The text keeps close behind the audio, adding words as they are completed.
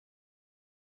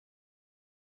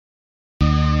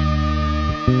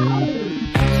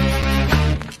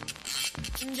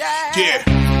Yeah.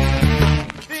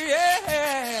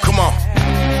 Come on.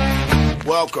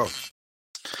 Welcome.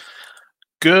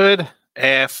 Good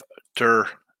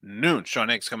afternoon. Sean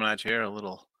Higgs coming at you here. A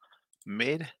little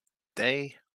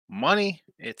midday money.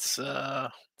 It's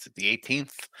the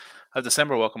 18th of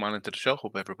December. Welcome on into the show.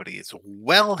 Hope everybody is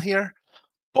well here.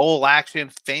 Bowl action.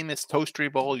 Famous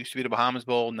Toastery Bowl. Used to be the Bahamas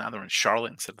Bowl. Now they're in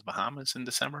Charlotte instead of the Bahamas in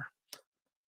December.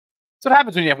 So what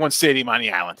happens when you have one stadium on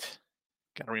the island?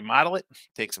 Got to remodel it.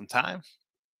 Take some time.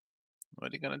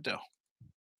 What are you going to do?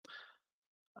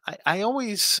 I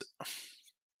always,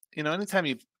 anytime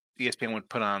ESPN would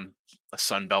put on a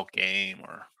Sun Belt game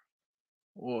or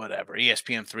whatever,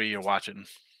 ESPN3, you're watching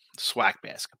SWAC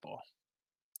basketball.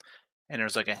 And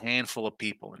there's like a handful of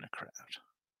people in the crowd.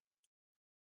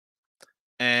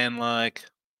 And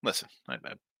listen, I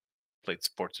played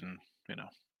sports and,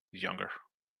 younger.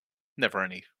 Never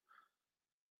any,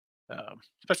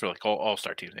 especially like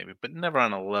all-star teams maybe, but never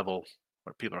on a level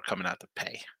where people are coming out to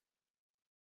pay.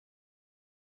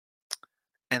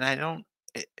 And I don't,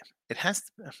 it has,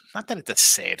 not that it's a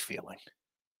sad feeling.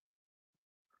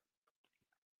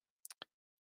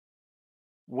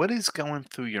 What is going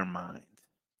through your mind?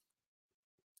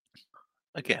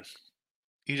 Again,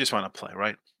 you just want to play,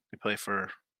 right? You play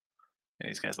for,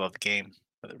 these guys love the game,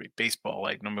 whether it be baseball,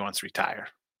 like nobody wants to retire.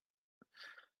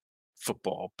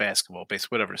 Football, basketball,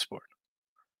 whatever sport.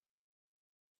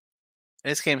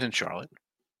 This game's in Charlotte.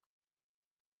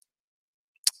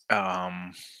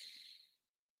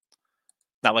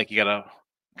 Not like you gotta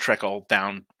trek all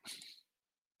down,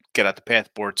 get out the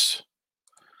passports,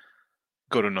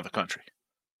 go to another country.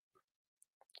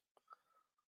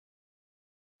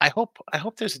 I hope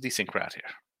there's a decent crowd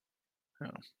here.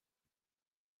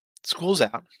 School's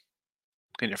out.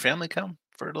 Can your family come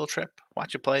for a little trip?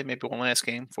 Watch you play, maybe one last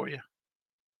game for you.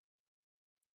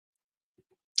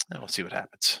 And we'll see what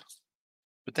happens.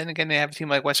 But then again, they have a team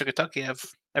like Western Kentucky. You have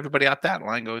everybody opt out.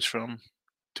 Line goes from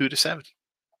 2 to 7.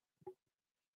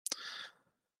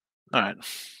 All right.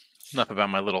 Enough about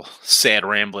my little sad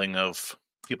rambling of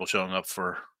people showing up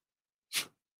for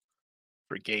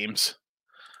games.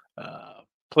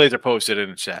 Plays are posted in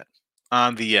the chat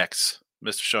on the X.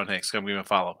 Mr. Sean Higgs, come give me a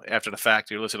follow. After the fact,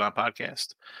 you're listening on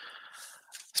podcast.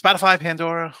 Spotify,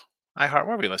 Pandora, iHeart,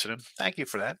 wherever you're listening. Thank you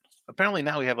for that. Apparently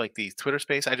now we have like the Twitter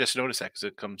space. I just noticed that because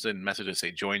it comes in messages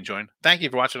say join. Thank you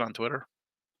for watching on Twitter.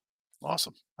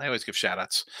 Awesome. I always give shout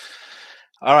outs.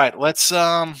 All right, let's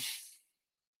get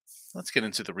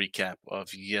into the recap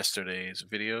of yesterday's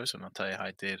videos, and I'll tell you how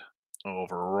I did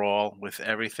overall with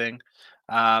everything.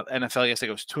 NFL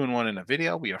yesterday goes 2-1 in a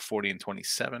video. We are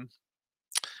 40-27.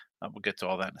 We'll get to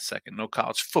all that in a second. No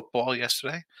college football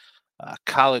yesterday.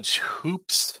 College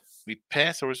hoops, we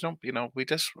passed. There was no, we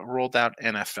just rolled out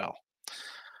NFL.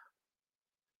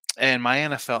 And my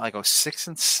NFL, I go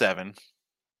 6-7.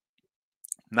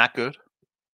 Not good.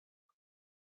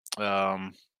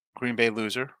 Green Bay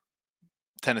loser.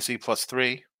 Tennessee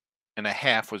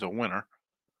 +3.5 was a winner.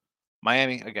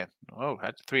 Miami, again,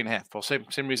 had 3.5. Well,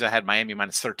 same reason I had Miami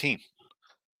 -13.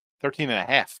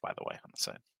 13.5, by the way, on the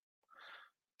side.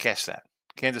 Cash that.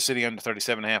 Kansas City under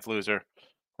 37.5 loser.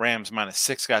 Rams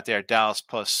 -6 got there. Dallas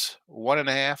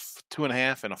 +1.5,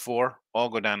 2.5, and a 4. All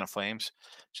go down to Flames.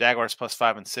 Jaguars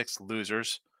 +5 and 6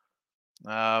 losers.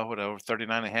 Whatever.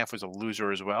 39.5 was a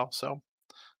loser as well. So,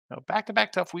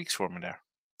 back-to-back tough weeks for me there.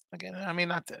 Again, I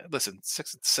mean, listen,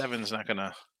 6-7 is not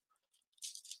gonna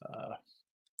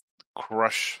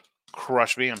crush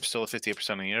me. I'm still at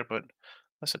 58% a year, but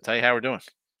listen, tell you how we're doing.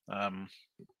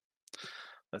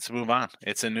 Let's move on.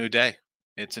 It's a new day.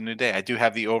 I do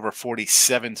have the over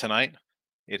 47 tonight.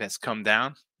 It has come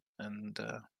down, and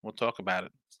we'll talk about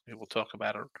it. We'll talk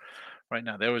about it right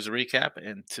now. There was a recap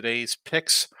in today's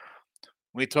picks.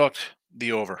 We talked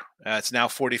the over. It's now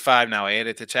 45 now. I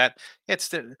added to chat.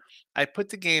 I put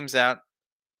the games out,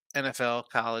 NFL,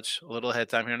 college, a little ahead of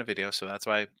time here in the video, so that's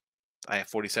why I have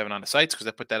 47 on the sites, because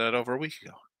I put that out over a week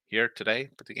ago. Here today,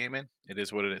 put the game in. It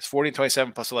is what it is.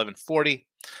 40-27 plus 11, 40.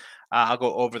 I'll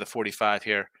go over the 45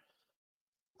 here.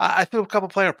 I threw a couple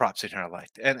player props in here I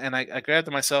liked, and I grabbed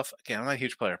them myself. Again, I'm not a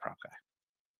huge player prop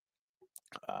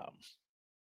guy.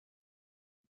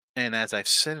 And as I've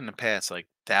said in the past, like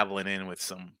dabbling in with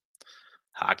some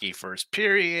hockey first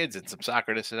periods and some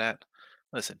soccer, this and that.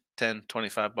 Listen, 10,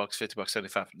 25 bucks, 50 bucks,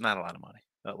 75, not a lot of money.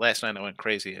 Last night I went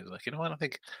crazy. I was like, I don't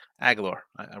think Aguilar.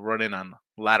 I run in on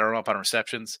ladder up on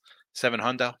receptions, 7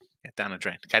 hundo, get down the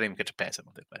drain. Can't even get to pass it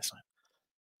last night.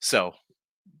 So,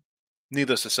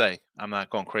 needless to say, I'm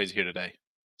not going crazy here today.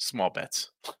 Small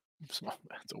bets. Small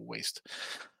bets, a waste.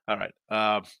 All right.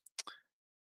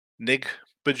 Nig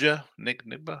Nigba.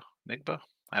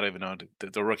 I don't even know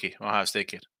the rookie Ohio State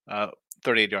kid.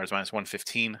 38 yards minus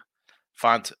 115.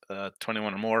 Font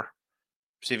 21 or more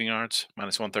receiving yards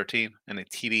minus 113, and a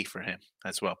TD for him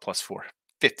as well plus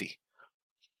 450.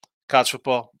 College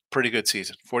football, pretty good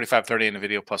season. 45-30 in the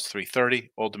video plus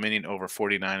 330. Old Dominion over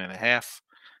 49.5.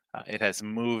 It has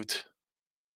moved.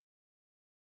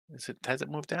 Has it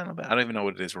moved down a bit? I don't even know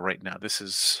what it is right now. This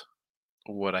is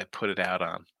what I put it out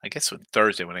on. I guess on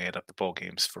Thursday when I add up the bowl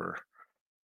games for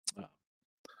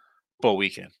bowl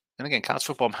weekend. And again, college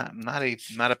football, not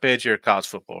a bad year of college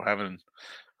football. We're having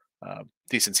a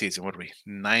decent season. What are we?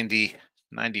 90,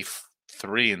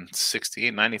 93 and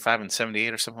 68, 95 and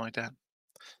 78 or something like that.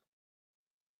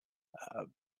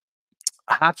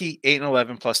 Hockey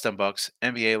 8-11 plus $10.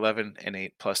 NBA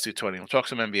 11-8 plus 220. We'll talk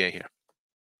some NBA here.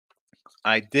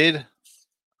 I did.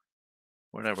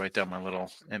 Where did I write down my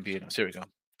little NBA notes? Here we go.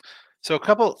 So a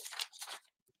couple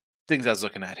things I was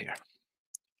looking at here,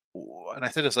 and I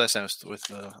said this last time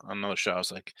with on another show. I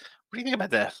was like, "What do you think about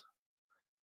the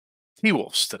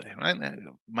T-Wolves today?" Right?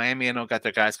 Miami, I know, got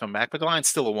their guys coming back, but the line's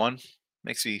still a 1.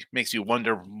 Makes you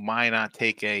wonder why not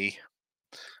take a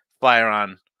flyer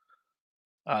on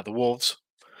the Wolves.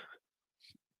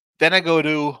 Then I go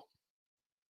to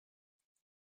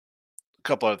a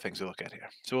couple other things to look at here.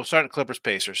 So we'll start at Clippers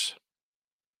Pacers.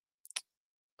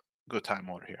 Go time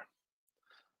order here.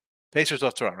 Pacers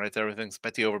off to run, right? Everything's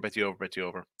bet the over, bet the over, bet the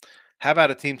over. How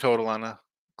about a team total on a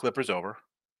Clippers over?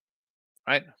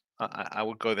 Right? I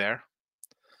would go there.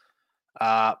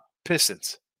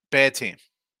 Pistons, bad team.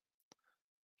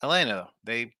 Atlanta, though,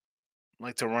 they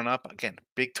like to run up. Again,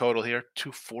 big total here,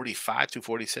 245,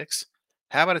 246.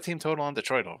 How about a team total on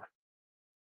Detroit over?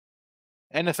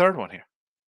 And the third one here,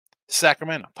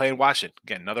 Sacramento, playing Washington.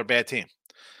 Again, another bad team.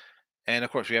 And,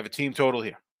 of course, we have a team total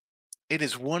here. It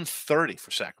is 130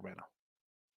 for Sacramento.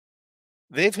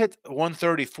 They've hit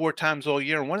 130 4 times all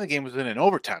year, and one of the games was in an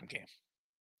overtime game.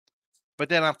 But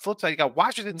then on flip side, you got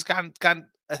Washington's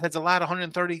has allowed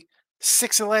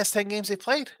 136 of the last 10 games they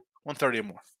played, 130 or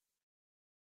more.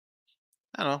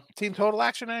 I don't know. Team total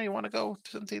action there? You want to go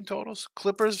to some team totals?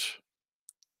 Clippers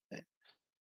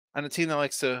on a team that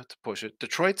likes to push it.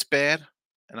 Detroit's bad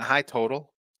and a high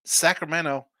total.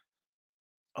 Sacramento,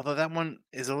 although that one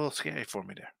is a little scary for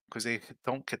me there because they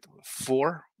don't get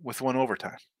 4 with 1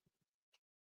 overtime.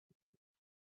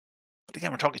 But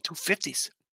again, we're talking 250s.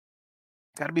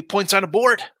 Got to be points on the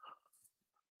board.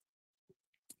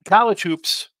 College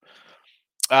hoops,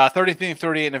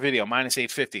 33-38 in the video, minus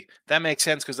 850. That makes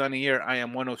sense because on the year I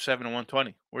am 107 and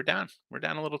 120. We're down. We're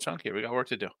down a little chunk here. We got work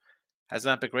to do. Has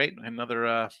not been great.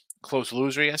 Another close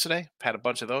loser yesterday. Had a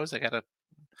bunch of those. I got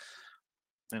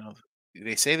to,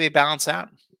 they say they balance out.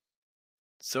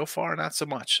 So far, not so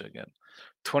much. Again,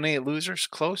 28 losers,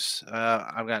 close.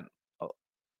 I've got, I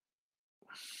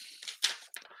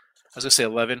was going to say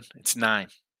 11. It's 9.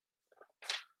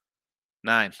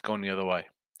 9 going the other way.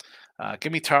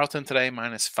 Give me Tarleton today,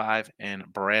 minus 5,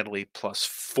 and Bradley plus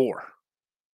 4.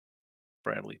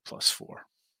 Bradley plus 4.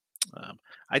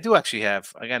 I do actually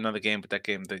have, I got another game, but that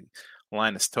game, the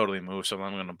line is totally moved, so I'm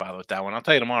not going to bother with that one. I'll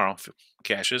tell you tomorrow if it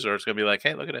cashes, or it's going to be like,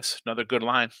 hey, look at this. Another good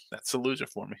line. That's the loser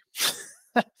for me.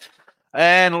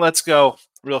 And let's go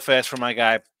real fast for my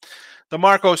guy. The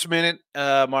Marcos Minute.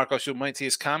 Marcos, you might see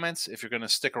his comments if you're going to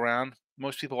stick around.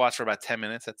 Most people watch for about 10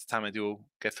 minutes. That's the time I do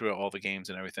get through all the games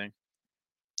and everything.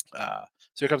 So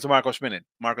here comes the Marcos Minute.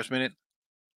 Marcos Minute,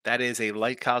 that is a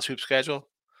light college hoop schedule.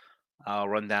 I'll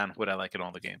run down what I like in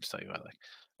all the games, tell you what I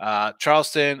like.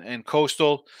 Charleston and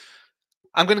Coastal.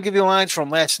 I'm going to give you lines from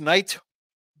last night.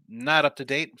 Not up to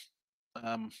date.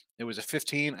 It was a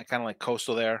 15. I kind of like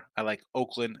Coastal there. I like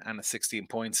Oakland on the 16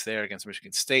 points there against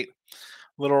Michigan State.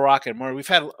 Little Rock and Murray. We've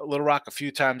had Little Rock a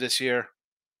few times this year.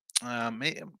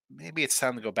 Maybe it's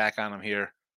time to go back on them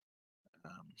here.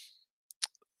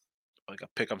 Like a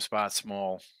pick 'em spot,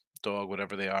 small dog,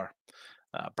 whatever they are.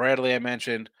 Bradley, I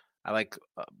mentioned. I like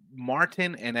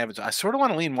Martin and Evans. I sort of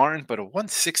want to lean Martin, but a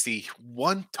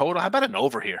 161 total. How about an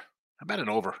over here? How about an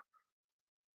over?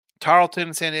 Tarleton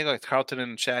and San Diego. Like Tarleton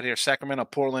in the chat here. Sacramento,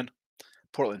 Portland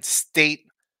State.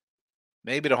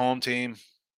 Maybe the home team.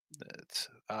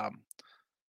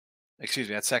 Excuse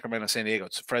me. That's Sacramento, San Diego.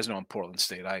 It's Fresno and Portland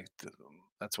State.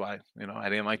 That's why I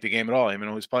didn't like the game at all. I didn't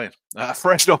know who's playing.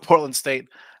 Fresno, Portland State.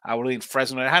 I would lean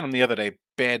Fresno. I had them the other day.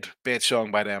 Bad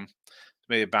showing by them.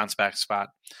 Maybe a bounce back spot.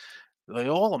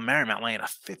 Loyola Marymount laying a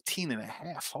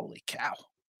 15.5. Holy cow.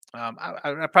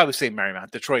 I'd probably say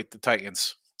Marymount. Detroit, the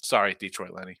Titans. Sorry,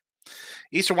 Detroit, Lenny.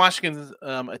 Eastern Washington,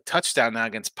 a touchdown now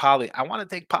against Poly. I want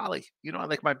to take Poly. I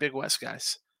like my Big West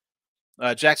guys.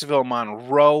 Jacksonville,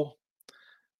 Monroe.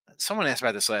 Someone asked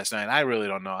about this last night. I really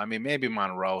don't know. I mean, maybe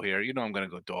Monroe here. You know, I'm going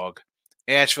to go dog.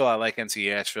 Asheville, I like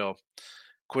NC Asheville.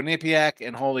 Quinnipiac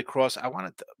and Holy Cross. I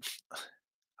want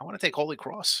to take Holy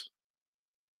Cross.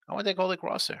 I want to take Holy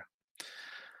Cross there.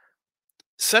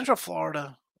 Central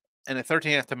Florida and a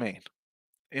 13th to Maine.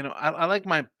 You know, I like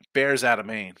my Bears out of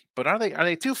Maine, but are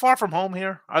they too far from home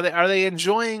here? Are they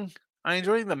enjoying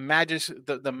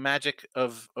the magic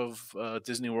of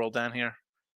Disney World down here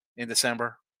in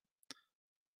December?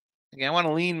 Again, I want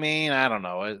to lean Maine. I don't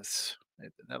know.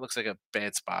 That looks like a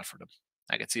bad spot for them.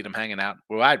 I could see them hanging out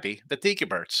where I'd be, the Tiki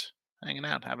Birds, hanging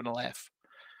out, having a laugh.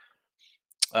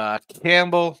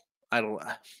 Campbell, I don't.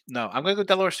 No, I'm gonna go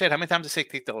Delaware State. How many times does it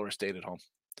take Delaware State at home?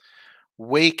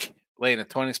 Wake laying a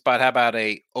 20 spot. How about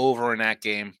a over in that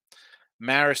game?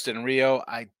 Marist and Rio.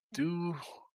 I do.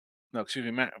 No,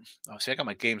 excuse me. Oh, see, I got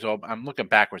my games all. I'm looking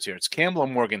backwards here. It's Campbell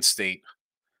and Morgan State.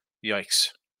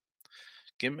 Yikes.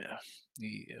 Give me.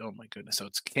 Oh my goodness. So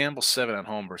it's Campbell 7 at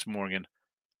home versus Morgan.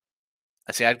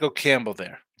 I say I'd go Campbell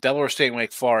there. Delaware State and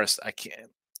Wake Forest. I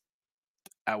can't.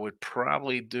 I would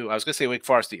probably do. I was gonna say Wake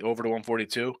Forest the over to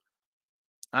 142.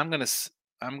 I'm gonna.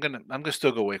 I'm gonna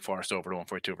still go Wake Forest over to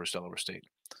 142 versus Delaware State.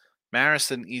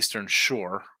 Marist Eastern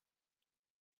Shore.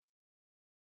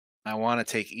 I want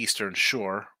to take Eastern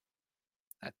Shore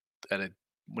at a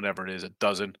whatever it is, a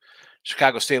dozen.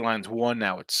 Chicago State line's 1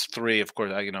 now. It's 3. Of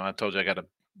course, I told you I got a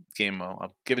game.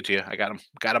 I'll give it to you. I got them.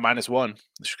 Got a -1.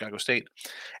 The Chicago State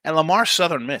and Lamar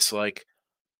Southern Miss. Like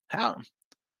how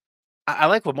I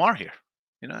like Lamar here.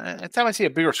 You know, anytime I see a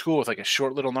bigger school with like a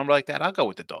short little number like that, I'll go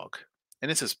with the dog.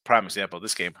 And this is prime example of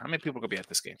this game. How many people are gonna be at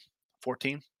this game?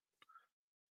 14.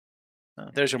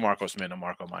 There's your Marcos Minna,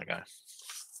 Marco, my guy.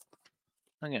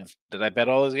 Again, did I bet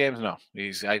all those games? No.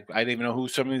 I didn't even know who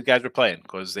some of these guys were playing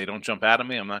because they don't jump out at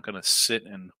me. I'm not going to sit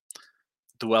and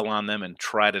dwell on them and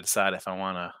try to decide if I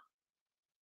want to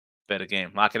bet a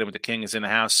game. Lock it in with the King is in the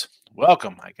house.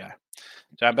 Welcome, my guy.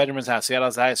 John Benjamin's house.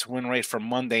 Seattle's highest win rate for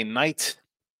Monday night.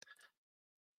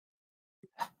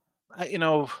 I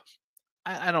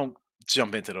don't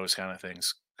jump into those kind of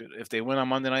things. If they win on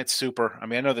Monday night, super. I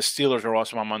mean, I know the Steelers are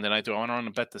awesome on Monday night. Do I want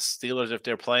to bet the Steelers if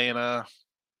they're playing a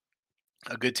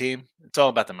good team? It's all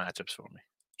about the matchups for me,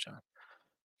 John.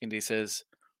 Indy says,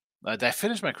 did I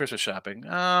finish my Christmas shopping?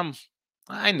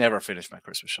 I never finish my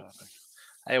Christmas shopping.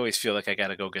 I always feel like I got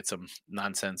to go get some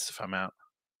nonsense if I'm out.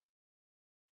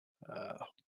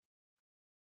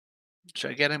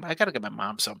 Should I get him? I got to get my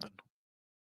mom something.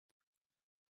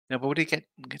 No, but what do you get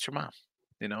your mom?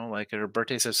 You know, like her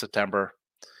birthday's in September.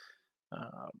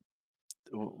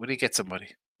 What do you get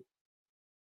somebody?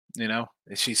 You know,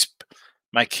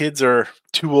 my kids are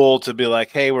too old to be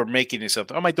like, hey, we're making you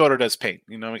something. Oh, my daughter does paint.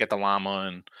 You know, we got the llama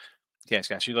and yeah,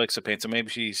 she likes to paint. So maybe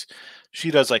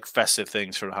she does like festive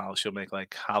things for the holiday. She'll make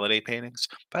like holiday paintings.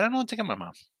 But I don't know what to get my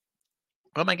mom.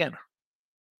 What am I getting her?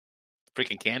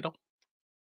 Freaking candle?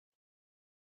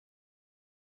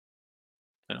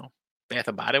 You know, Bath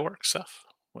and Body Works stuff.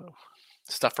 Well,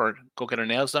 stuff for go get her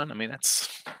nails done. I mean, I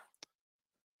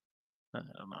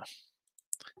don't know.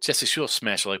 Jesse Shule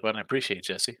smash the like button. I appreciate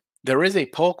Jesse. There is a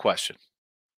poll question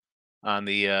on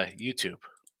the YouTube.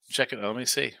 Check it. Let me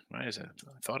see. Where is it?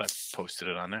 I thought I posted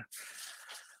it on there.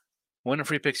 Winner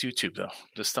Free Picks YouTube though.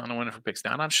 Just on the Winner Free Picks.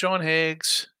 Not on Sean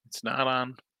Higgs. It's not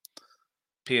on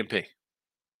PMP.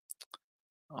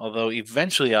 Although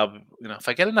eventually if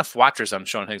I get enough watchers on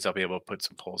Sean Higgs, I'll be able to put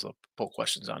some poll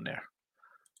questions on there.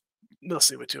 We'll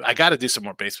see what I got to do some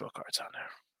more baseball cards on there.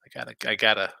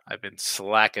 I've been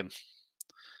slacking.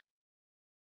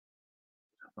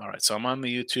 All right, so I'm on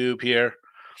the YouTube here.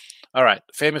 All right,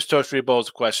 famous Toastery Bowls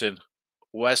question.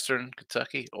 Western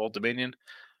Kentucky, Old Dominion.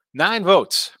 9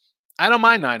 votes. I don't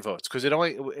mind 9 votes because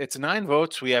it's 9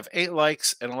 votes. We have 8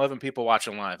 likes and 11 people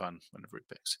watching live on Winner Free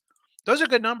Picks. Those are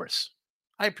good numbers.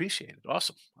 I appreciate it.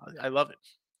 Awesome. I love it.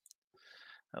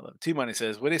 I love it. T Money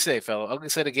says, what do you say, fellow? Ugly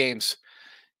set of games.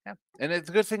 Yeah. And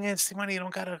the good thing is, T Money, you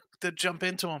don't got to jump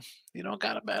into them. You don't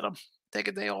got to bet them. Take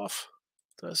a day off.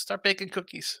 So start baking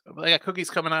cookies. I got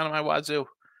cookies coming out of my wazoo.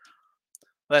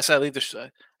 I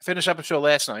finish up a show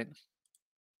last night.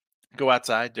 Go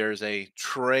outside. There's a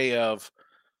tray of,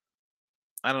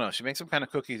 I don't know. She makes some kind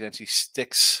of cookies and she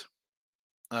sticks,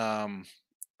 kind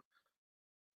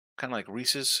of like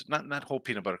Reese's, not whole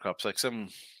peanut butter cups, like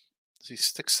she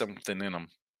sticks something in them.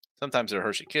 Sometimes they're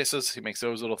Hershey Kisses. She makes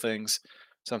those little things.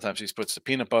 Sometimes she puts the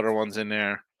peanut butter ones in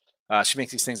there. She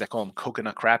makes these things, I call them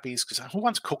coconut crappies, because who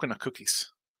wants coconut cookies?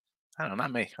 I don't know,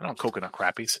 not me. I don't want coconut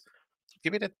crappies.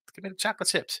 Give me the chocolate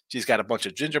chips. She's got a bunch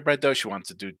of gingerbread dough. She wants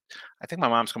to do. I think my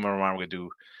mom's coming around. We're gonna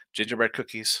do gingerbread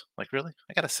cookies. Like really?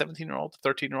 I got a 17-year-old,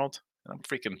 13-year-old. And I'm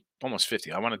freaking almost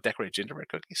 50. I want to decorate gingerbread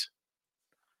cookies.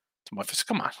 Come on,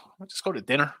 let's just go to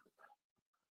dinner.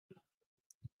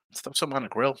 Stuff some on the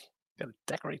grill. Gotta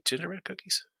decorate gingerbread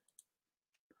cookies.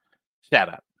 Shout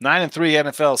out. 9-3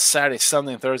 NFL Saturday,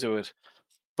 Sunday, and Thursday with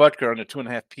Butker under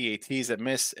 2.5 PATs that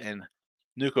missed and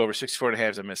Nuke over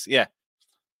 64.5 that missed. Yeah.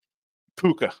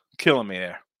 Puka killing me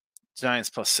there. Giants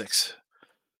 +6.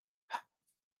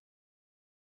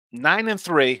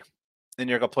 9-3, and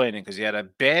you're complaining because you had a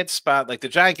bad spot. Like the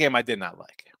Giant game, I did not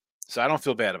like. So I don't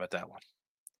feel bad about that one.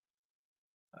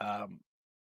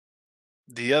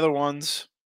 The other ones,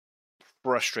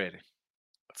 frustrating.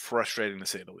 Frustrating to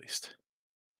say the least.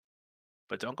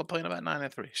 But don't complain about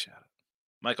 9-3. Shout out.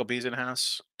 Michael B's in the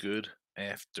house. Good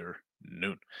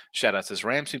afternoon. Shout out. Says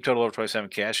Rams team total over 27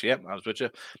 cash. Yep, I was with you.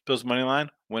 Bills money line.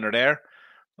 Winner there.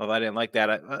 Although I didn't like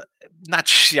that. Not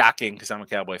shocking because I'm a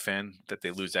Cowboy fan that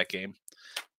they lose that game.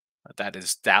 That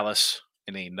is Dallas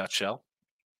in a nutshell.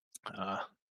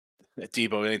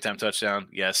 Debo anytime touchdown.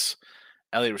 Yes.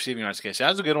 Elliott receiving yards case. That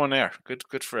was a good one there.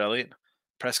 Good for Elliott.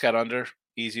 Prescott under.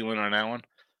 Easy win on that one.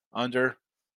 Under.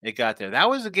 It got there. That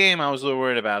was the game I was a little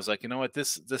worried about. I was like, you know what?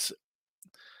 This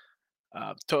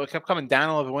it kept coming down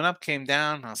a little bit. Went up, came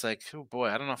down. I was like, oh boy,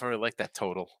 I don't know if I really like that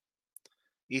total.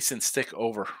 Easton Stick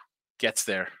over. Gets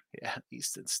there. Yeah,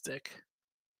 Easton Stick.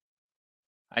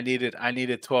 I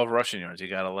needed 12 rushing yards. You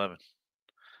got 11.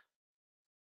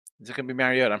 Is it gonna be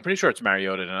Mariota? I'm pretty sure it's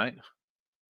Mariota tonight.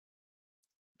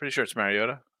 Pretty sure it's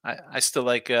Mariota. I still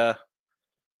like I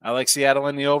like Seattle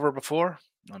in the over before.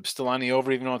 I'm still on the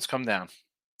over even though it's come down.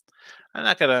 I'm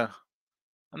not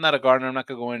a Gardner. I'm not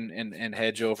gonna go in and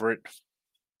hedge over it.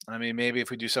 I mean, maybe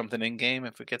if we do something in game,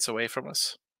 if it gets away from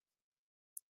us.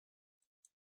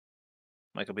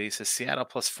 Michael B says Seattle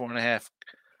 +4.5.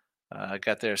 I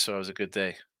got there, so it was a good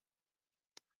day.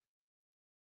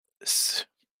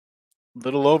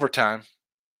 Little overtime.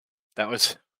 That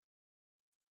was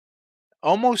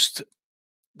almost.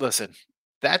 Listen,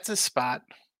 that's a spot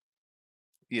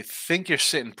you think you're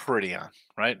sitting pretty on,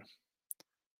 right?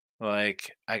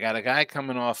 Like I got a guy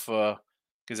coming off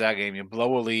Gonzaga game. You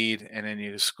blow a lead, and then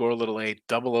you score a little late,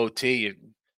 double OT.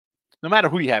 No matter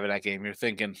who you have in that game, you're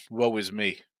thinking, "Woe is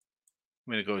me."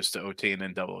 When it goes to OT and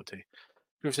then double OT.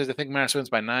 Group says, I think Maris wins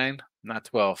by 9, not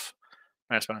 12.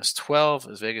 Maris minus 12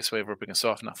 is Vegas way of ripping us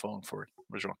off, not falling for it.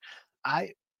 What's wrong?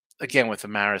 Again, with the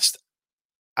Maris,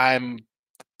 well,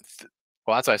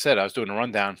 that's what I said. I was doing a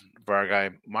rundown for our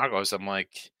guy, Margos. I'm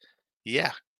like,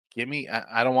 yeah, give me,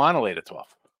 I don't want to lay to 12.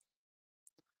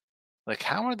 Like,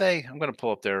 how are they? I'm going to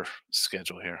pull up their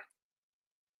schedule here.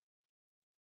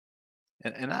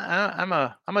 And I'm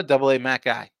a double A Mac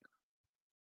guy.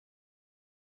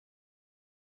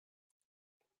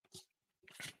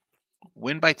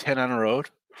 Win by 10 on the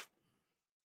road.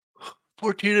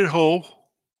 14 at home.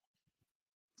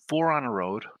 4 on the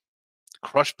road.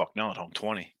 Crush Bucknell at home,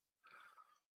 20.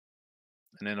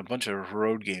 And then a bunch of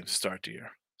road games to start the year.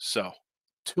 So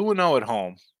 2-0 at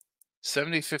home.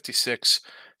 70-56,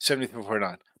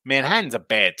 73-49. Manhattan's a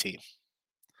bad team.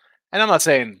 And I'm not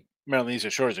saying Maryland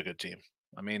Eastern Shore is a good team.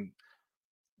 I mean,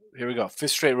 here we go. 5th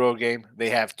straight road game.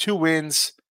 They have 2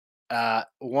 wins.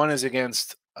 One is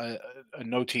against a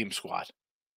no-team squad.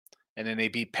 And then they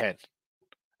beat Penn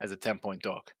as a 10-point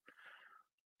dog.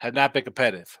 Have not been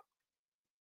competitive.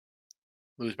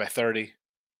 Lose by 30,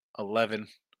 11,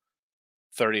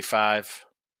 35,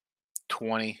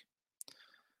 20.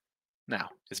 Now,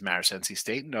 is Marist NC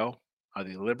State? No. Are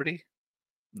they Liberty?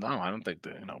 No, I don't think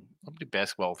that, Liberty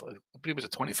basketball. Liberty was a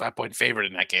 25-point favorite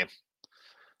in that game.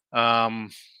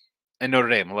 And Notre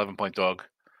Dame, 11-point dog.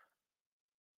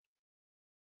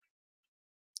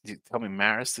 You tell me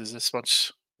Marist is this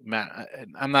much?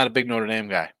 I'm not a big Notre Dame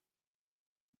guy. I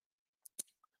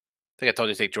think I told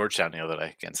you to take Georgetown the other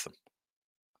day against them.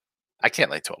 I can't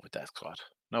lay 12 with that squad.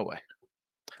 No way.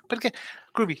 But again,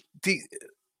 Groovy,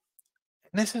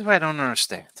 this is what I don't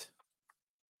understand.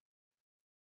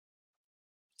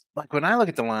 Like when I look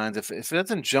at the lines, if it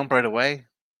doesn't jump right away,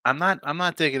 I'm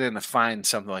not digging in to find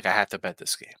something like I have to bet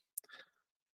this game.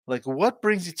 Like what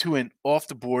brings you to an off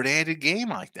the board added game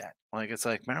like that? Like it's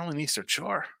like Maryland Eastern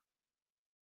Shore.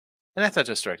 And that's not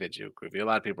just directed at you, Groovy. A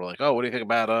lot of people are like, oh, what do you think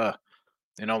about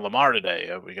Lamar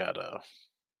today? We got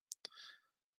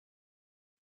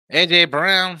AJ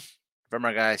Brown from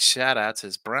our guy shout out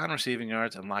says Brown receiving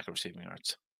yards and Lockett receiving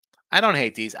yards. I don't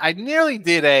hate these. I nearly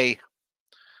did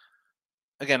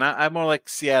again, I'm more like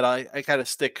Seattle. I kind of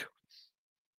stick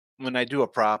when I do a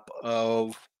prop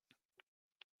of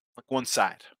like one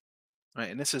side. Right.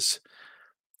 And this is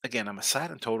again, I'm a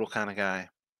side and total kind of guy.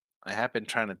 I have been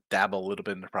trying to dabble a little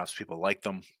bit in the props. People like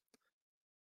them.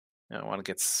 I want to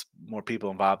get more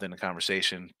people involved in the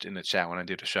conversation in the chat when I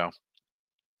do the show.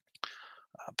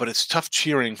 But it's tough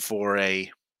cheering for a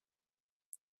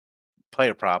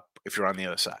player prop if you're on the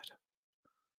other side.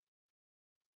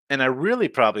 And I really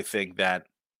probably think that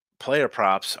player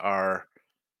props are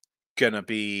gonna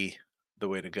be the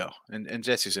way to go. And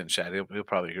Jesse's in chat. He'll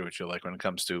probably agree with you. Like when it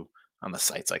comes to on the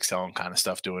sites like selling kind of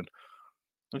stuff, doing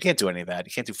we can't do any of that.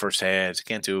 You can't do first halves. You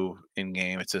can't do in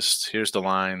game. It's just here's the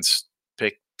lines,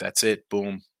 pick. That's it.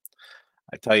 Boom.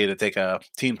 I tell you to take a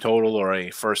team total or a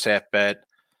first half bet.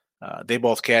 They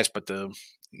both cash, but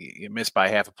you miss by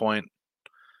half a point.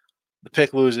 The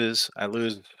pick loses. I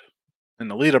lose in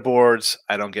the leaderboards.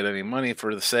 I don't get any money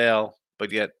for the sale,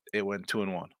 but yet it went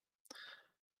 2-1.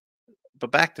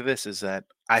 But back to this is that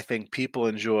I think people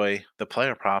enjoy the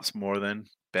player props more than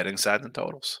betting sides and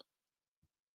totals.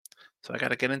 So I got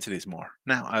to get into these more.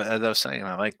 Now, as I was saying,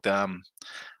 I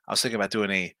was thinking about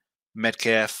doing a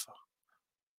Metcalf.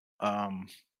 I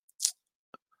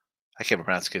can't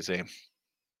pronounce the kid's name.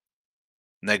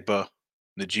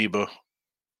 Najiba,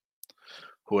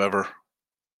 whoever.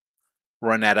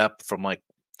 Run that up from like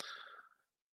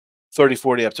 30,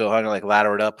 40 up to 100, like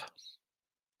ladder it up.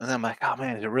 And then I'm like, oh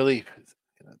man, is it really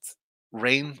it's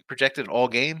rain projected all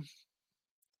game?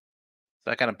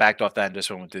 So I kind of backed off that and just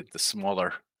went with the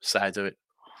smaller sides of it.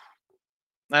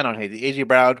 I don't hate the AJ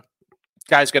Brown.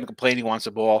 Guy's going to complain he wants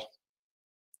the ball.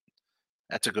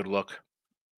 That's a good look.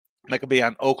 That could be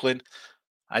on Oakland.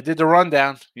 I did the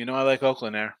rundown. You know I like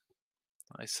Oakland there.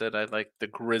 I said I like the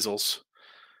Grizzles.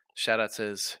 Shout out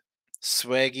says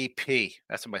Swaggy P.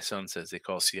 That's what my son says. They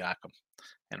call Siakam.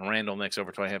 And Randall next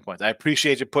over 20 points. I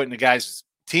appreciate you putting the guys'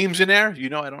 teams in there. You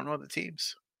know I don't know the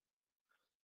teams.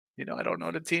 You know I don't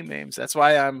know the team names. That's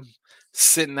why I'm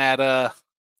sitting at I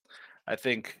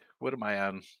think what am I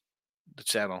on the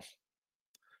channel?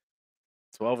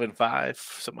 12-5,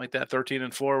 something like that.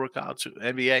 13-4 with college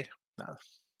NBA. No,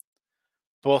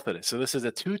 both of it. So this is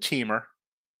a two-teamer,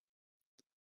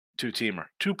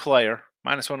 two-player,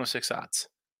 minus 106 odds.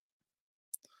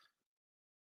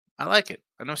 I like it.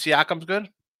 I know Siakam's good,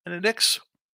 and the Knicks.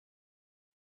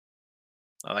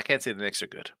 Well, I can't say the Knicks are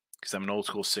good because I'm an old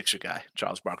school Sixer guy.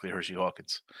 Charles Barkley, Hershey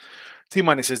Hawkins.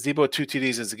 T-Money says Debo 2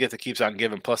 TDs is the gift that keeps on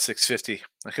giving, plus 650.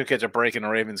 I could catch a break in a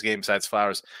Ravens game besides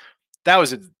Flowers. That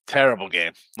was a terrible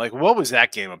game. Like, what was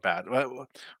that game about?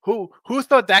 Who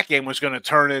thought that game was going to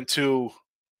turn into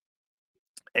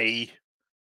a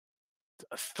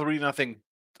 3-0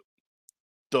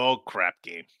 dog crap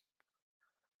game?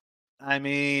 I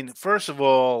mean, first of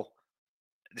all,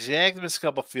 Jags missed a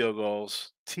couple field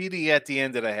goals. TD at the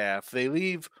end of the half. They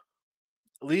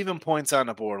leaving points on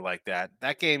the board like that.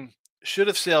 That game should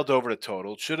have sailed over the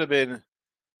total. Should have been.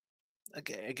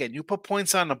 Again, you put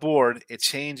points on the board, it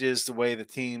changes the way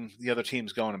the other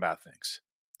team's going about things.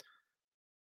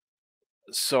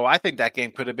 So I think that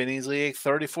game could have been easily a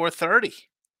 34-30.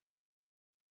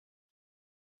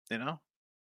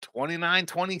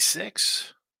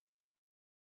 29-26.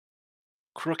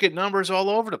 Crooked numbers all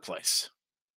over the place.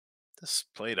 This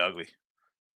played ugly.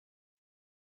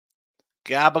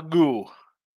 Gabagoo.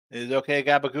 Is it okay,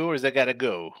 Gabagoo, or is that got to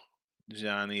go?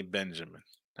 Johnny Benjamin.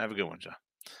 Have a good one, John.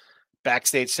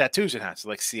 Backstage tattoos and hats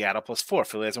like Seattle +4.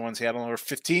 Philly hasn't won Seattle in over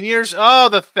 15 years. Oh,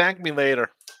 the thank me later.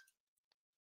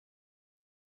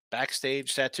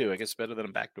 Backstage tattoo. I guess better than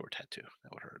a backdoor tattoo.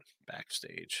 That would hurt.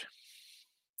 Backstage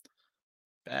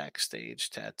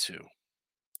tattoo.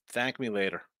 Thank me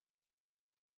later.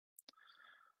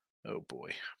 Oh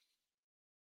boy.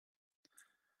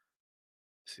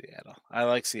 Seattle. I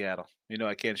like Seattle. You know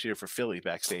I can't cheer for Philly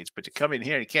backstage, but you come in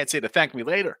here and you can't say to thank me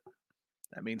later.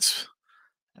 That means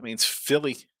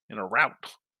Philly in a rout.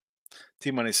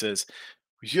 T-Money says,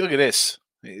 you look at this.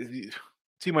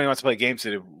 T-Money wants to play games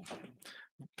today.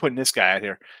 Putting this guy out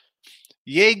here.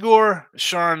 Yegor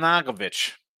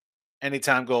Sharangovich.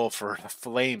 Anytime goal for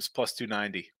Flames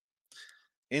 +290.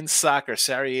 In soccer,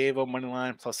 Sarajevo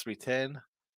moneyline +310.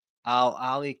 Al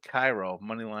Ali Cairo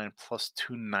moneyline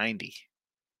 +290.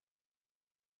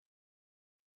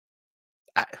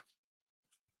 I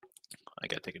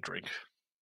gotta take a drink.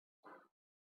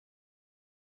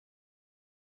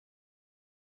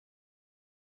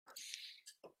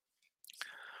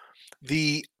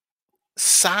 The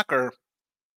soccer,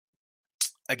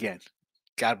 again,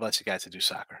 God bless you guys that do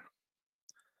soccer.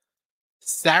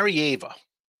 Sarajevo,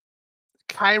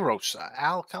 Cairo,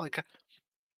 Al Cali.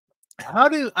 How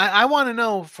do I want to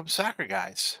know from soccer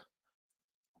guys?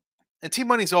 And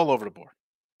T-Money's all over the board.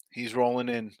 He's rolling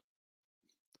in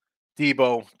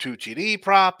Debo 2 TD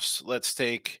props. Let's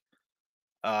take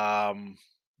Robert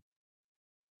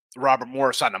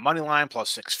Morris on the money line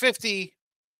 +650.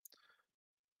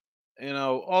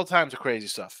 all times of crazy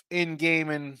stuff. In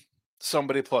gaming,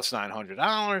 somebody plus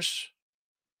 $900,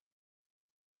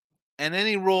 and then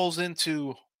he rolls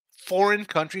into foreign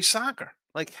country soccer.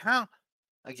 Like how?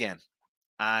 Again,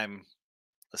 I'm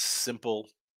a simple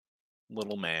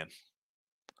little man.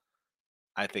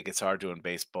 I think it's hard doing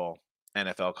baseball,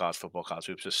 NFL, college football, college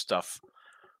hoops, just stuff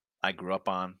I grew up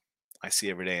on. I see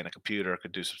every day in a computer. I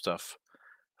could do some stuff.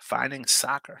 Finding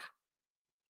soccer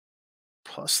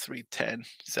plus 310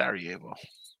 Sarajevo.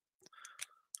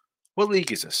 What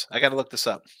league is this? I got to look this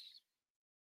up.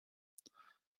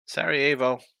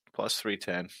 Sarajevo plus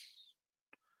 310.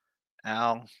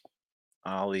 Al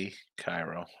Ali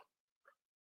Cairo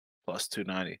plus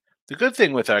 290. The good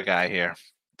thing with our guy here,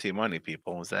 Team Money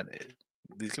people, is that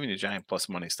he's giving you giant plus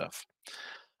money stuff.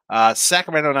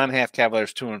 Sacramento 9.5,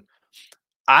 Cavaliers 2.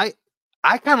 I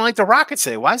kind of like the Rockets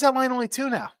today. Why is that line only 2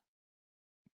 now?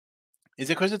 Is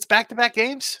it because it's back-to-back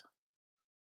games?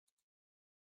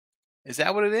 Is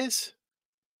that what it is?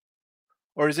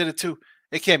 Or is it a 2?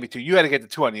 It can't be 2. You had to get the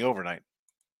 2 on the overnight.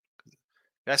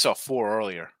 I saw 4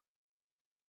 earlier.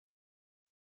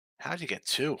 How'd you get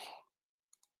 2?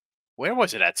 Where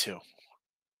was it at 2?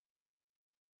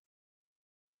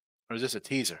 Or is this a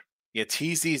teaser? You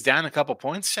tease these down a couple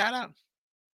points? Shout out.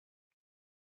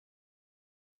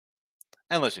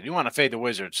 And listen, you want to fade the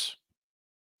Wizards.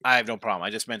 I have no problem.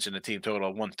 I just mentioned the team total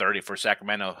of 130 for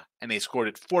Sacramento, and they scored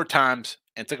it 4 times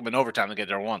and took them in overtime to get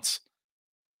there once.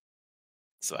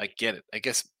 So I get it. I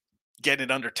guess getting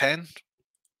it under 10.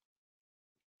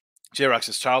 J-Rock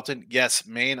says Charlton. Yes,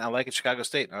 Maine. I like it. Chicago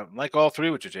State. I like all 3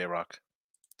 with you, J-Rock.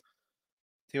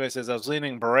 T-Way says I was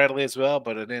leaning Bradley as well,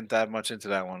 but I didn't dive much into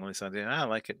that one. At least I did. I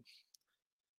like it.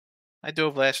 I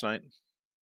dove last night.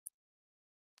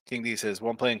 King D says,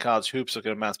 one playing college hoops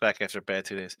looking to bounce back after a bad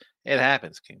 2 days. It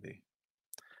happens, King D.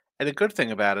 And the good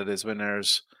thing about it is when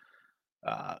there's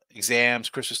exams,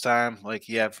 Christmas time, like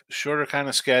you have shorter kind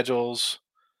of schedules.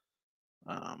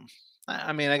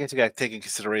 I mean, I guess you got to take in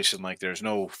consideration like there's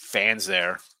no fans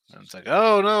there. And it's like,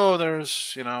 oh no,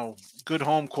 there's good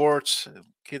home courts,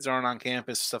 kids aren't on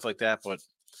campus, stuff like that. But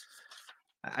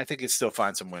I think it's still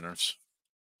find some winners.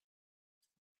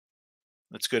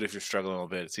 It's good if you're struggling a little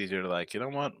bit. It's easier to like, you know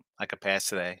what, I could pass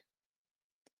today.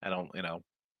 I don't,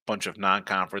 bunch of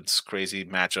non-conference crazy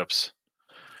matchups.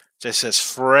 Just says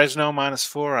Fresno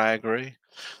 -4. I agree.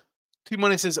 T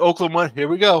Money says Oklahoma. Here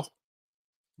we go.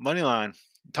 Money line.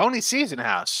 Tony C's in the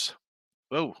house.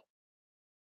 Whoa.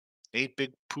 8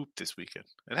 big poop this weekend.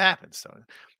 It happens, though.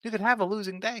 You could have a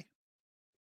losing day.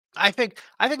 I think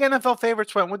NFL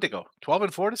favorites went. What'd they go?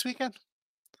 12-4 this weekend.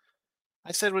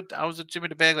 I was with Jimmy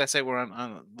the Bag last night. We're on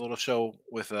a little show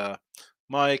with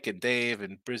Mike and Dave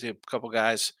and Brizzy, a couple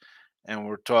guys, and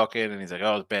we're talking. And he's like,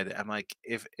 "Oh, it's bad." I'm like,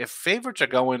 if favorites are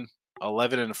going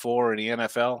 11-4 in the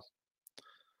NFL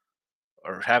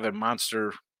or having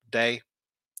monster day,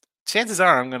 chances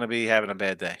are I'm going to be having a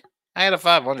bad day. I had a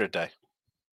 500 day,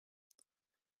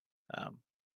 and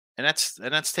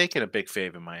that's taking a big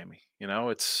fave in Miami.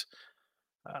 It's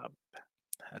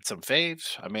had some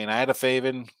faves. I mean, I had a fave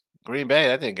in Green Bay.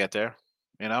 That didn't get there.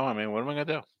 I mean, what am I going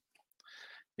to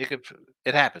do?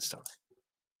 It happens, though.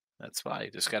 That's why you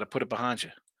just got to put it behind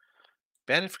you.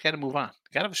 Bad if you got to move on.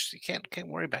 You can't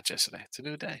worry about yesterday. It's a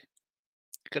new day.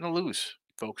 You're gonna lose,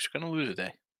 folks. You're gonna lose a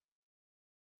day.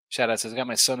 Shout out says I got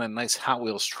my son a nice Hot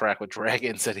Wheels track with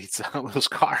dragons that eats Hot Wheels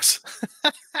cars.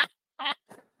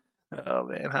 Oh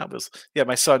man, Hot Wheels. Yeah,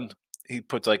 my son, he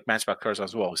puts like Matchbox cars on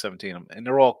as well. He's 17, and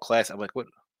they're all class. I'm like, what?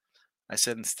 I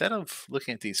said, instead of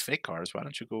looking at these fake cars, why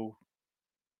don't you go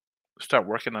start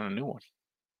working on a new one?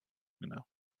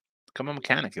 Become a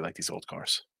mechanic. You like these old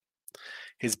cars.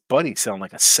 His buddy's selling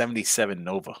like a 77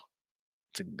 Nova.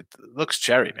 It looks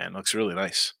cherry, man. It looks really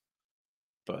nice.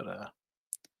 But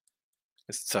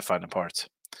it's tough finding parts.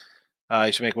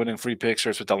 You should make winning free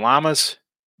pictures with the llamas.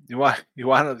 You want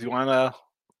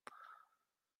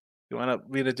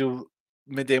me to do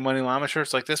midday money llama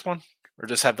shirts like this one, or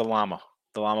just have the llama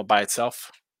by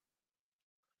itself?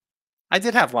 I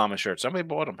did have llama shirts. Somebody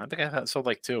bought them. I think I sold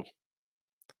like 2.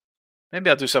 Maybe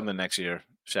I'll do something next year.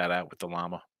 Shout out with the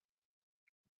llama.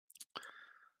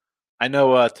 I know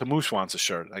Tamush wants a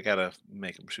shirt. I gotta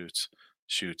make him shirts.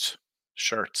 See,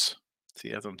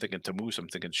 as I'm thinking Tamush, I'm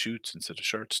thinking shoots instead of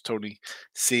shirts. Tony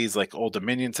sees like Old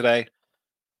Dominion today.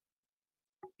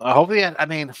 Hopefully, I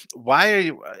mean, why are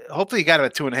you? Hopefully, you got him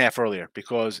at 2.5 earlier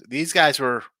because these guys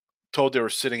were told they were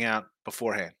sitting out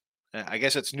beforehand. I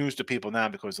guess it's news to people now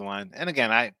because the line. And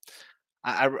again, I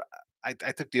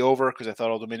took the over because I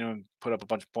thought Old Dominion would put up a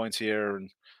bunch of points here,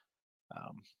 and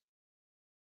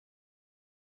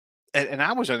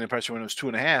I was under the impression when it was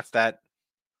 2.5 that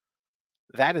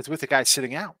that is with the guy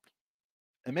sitting out.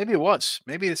 And maybe it was.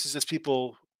 Maybe this is just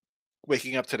people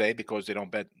waking up today because they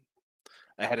don't bet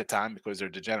ahead of time because they're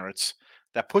degenerates.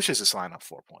 That pushes this line up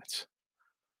 4 points.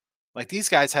 Like these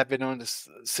guys have been known to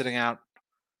sitting out.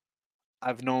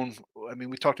 I've known. I mean,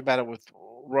 we talked about it with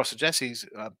Ross and Jesse's.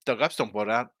 Doug Upstone brought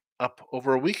out up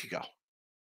over a week ago,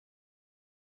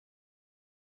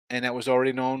 and that was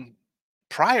already known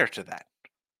prior to that.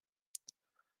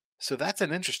 So that's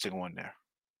an interesting one there.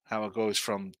 How it goes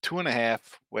from 2.5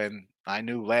 when I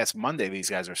knew last Monday these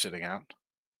guys are sitting out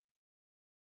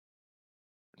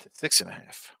to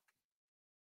 6.5.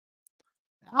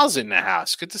 Al's in the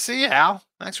house. Good to see you, Al.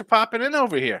 Thanks for popping in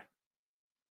over here.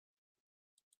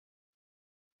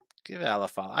 Give Al a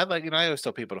follow. I always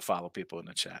tell people to follow people in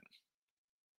the chat.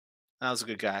 Al's a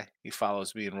good guy. He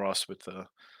follows me and Ross with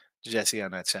Jesse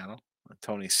on that channel.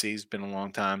 Tony C's been a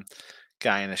long time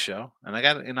guy in the show, and I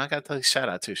got to tell you shout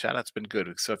out too. Shout out's been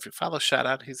good. So if you follow Shout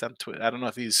Out, he's on Twitter. I don't know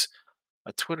if he's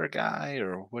a Twitter guy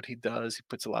or what he does. He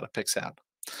puts a lot of pics out.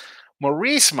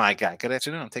 Maurice, my guy. Good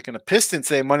afternoon. I'm taking the Pistons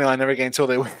today. Money line every game until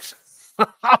they win.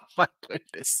 Oh my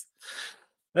goodness.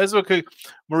 That's what could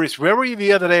Maurice, where were you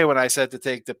the other day when I said to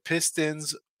take the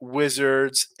Pistons,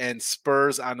 Wizards, and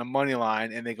Spurs on the money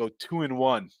line and they go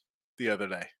 2-1 the other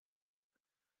day?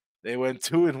 They went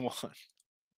 2-1.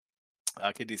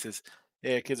 Kid says,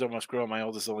 yeah, kids almost grown. My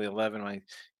oldest is only 11. My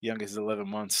youngest is 11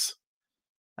 months.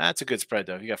 That's a good spread,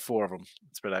 though. You got 4 of them.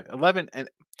 Spread out. 11 and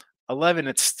 11,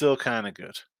 it's still kind of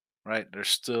good, right? They're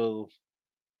still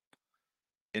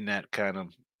in that kind of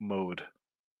mode,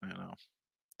 you know.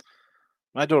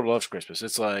 My daughter loves Christmas.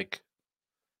 It's like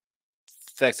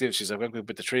Thanksgiving. She's like, I'm going to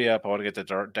put the tree up. I want to get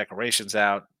the decorations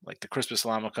out. Like the Christmas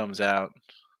llama comes out.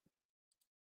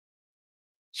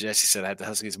 Jesse said, I have the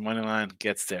Huskies money line.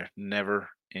 Gets there. Never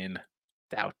in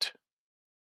doubt.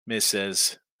 Miz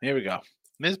says, here we go.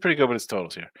 Miz is pretty good with his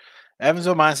totals here.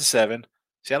 Evansville -7.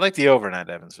 See, I like the over in that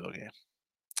Evansville game.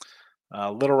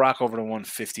 Little Rock over to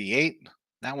 158.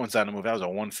 That one's on the move. That was a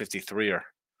 153er.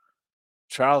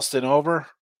 Charleston over.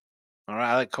 All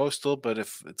right, I like Coastal, but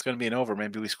if it's going to be an over,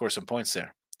 maybe we score some points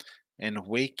there. And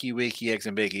wakey eggs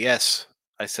and bakey. Yes,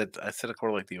 I said I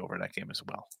like the over in that game as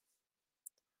well.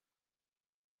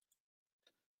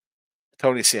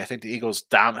 Tony C, I think the Eagles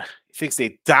he thinks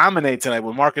they dominate tonight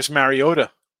with Marcus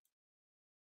Mariota.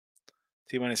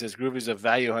 T-Money says Groovy's a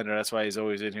value hunter. That's why he's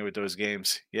always in here with those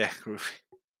games. Yeah, Groovy.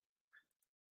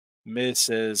 Miz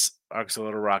says Arkansas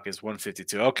Little Rock is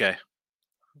 152. Okay.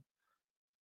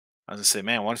 I was going to say,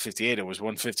 man, 158. It was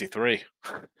 153.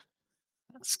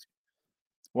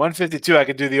 152, I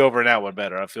could do the over in that one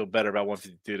better. I feel better about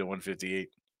 152 to 158.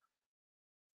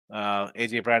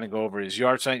 AJ Brown to go over his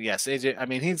yard sign. Yes, AJ. I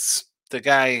mean, he's the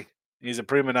guy. He's a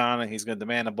prima donna. He's going to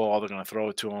demand the ball. They're going to throw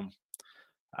it to him.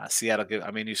 Seattle.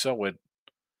 You saw what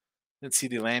did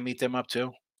CD Lamb eat them up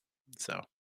too? So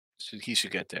he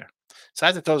should get there.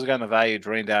 Besides the toes, got the value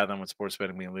drained out of them with sports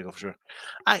betting being illegal for sure.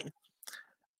 I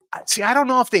see. I don't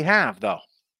know if they have though.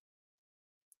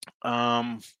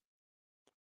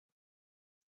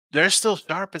 They're still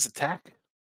sharp as attack.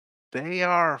 They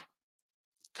are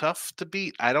tough to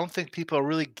beat. I don't think people are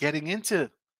really getting into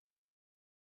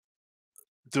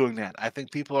doing that. I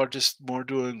think people are just more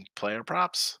doing player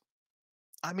props.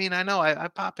 I mean, I know I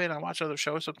pop in, I watch other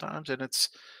shows sometimes, and it's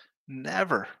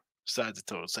never sides of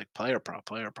totals. It's like player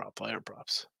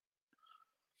props.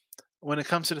 When it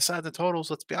comes to the sides of totals,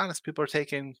 let's be honest, people are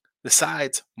taking the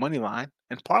sides, money line,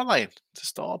 and parlay.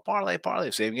 Just all parlay.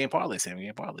 Same game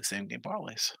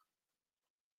parlays.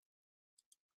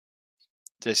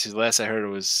 Jesse's last I heard it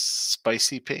was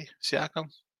Spicy P. Siakam.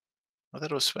 I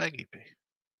thought it was Swaggy P.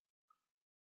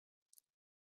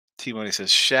 T-Money says,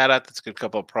 shout out. That's a good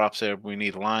couple of props there. We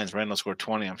need lines. Randall scored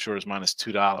 20. I'm sure it's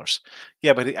 -$2.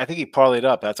 Yeah, but I think he parlayed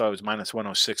up. That's why it was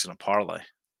 -106 in a parlay.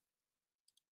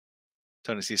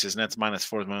 Tony C says, Nets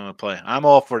 -4 is my only play. I'm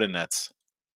all for the Nets.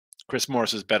 Chris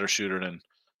Morris is a better shooter than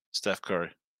Steph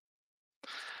Curry.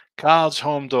 College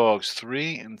home dogs,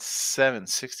 3-7,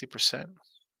 60%.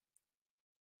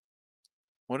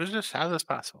 What is this? How is this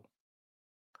possible?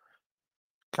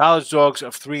 College dogs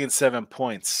of 3 and 7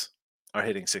 points are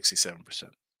hitting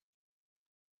 67%.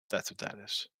 That's what that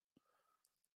is.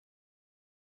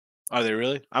 Are they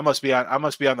really? I must be on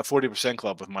the 40%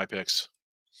 club with my picks.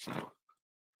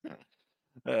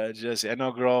 Jesse, I know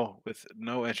a girl with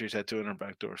no entry tattoo in her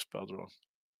back door spelled wrong.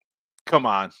 Come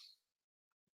on.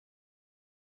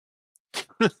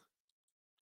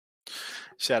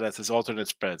 Shout out to alternate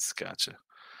spreads. Gotcha.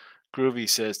 Groovy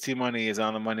says T-Money is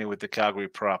on the money with the Calgary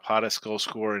prop. Hottest goal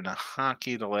scorer in the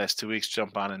hockey the last 2 weeks.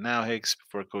 Jump on it now, Higgs,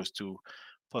 before it goes to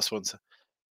 +1.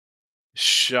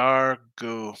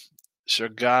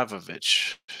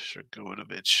 Shergovovich.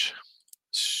 Shergodovich.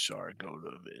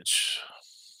 Shargodovich.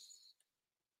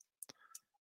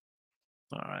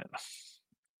 All right.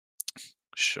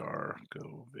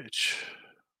 Shargovich.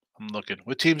 I'm looking.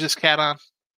 What team's this cat on?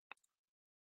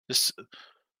 Just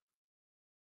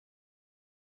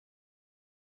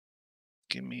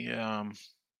give me let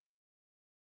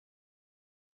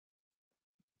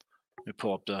me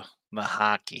pull up the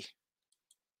hockey.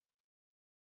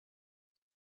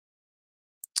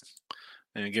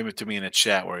 And give it to me in the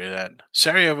chat where you're at.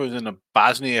 Sarajevo was in the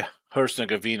Bosnia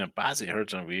Herzegovina. Bosnia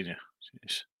Herzegovina.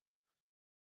 Jeez.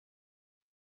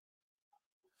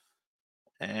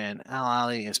 And Al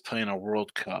Ali is playing a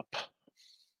World Cup.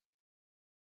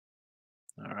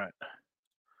 All right.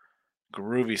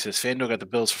 Groovy says FanDuel got the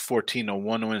Bills for 14-1 to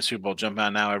win the Super Bowl. Jump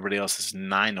out now. Everybody else is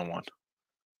 9-1.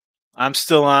 I'm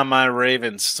still on my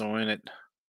Ravens to win it.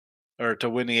 Or to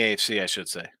win the AFC, I should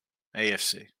say.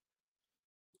 AFC.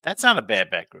 That's not a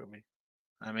bad bet, Groovy.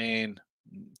 I mean,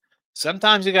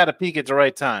 sometimes you got to peak at the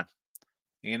right time.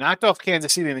 You knocked off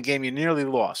Kansas City in a game you nearly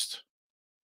lost.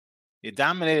 You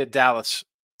dominated Dallas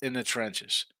in the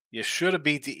trenches. You should have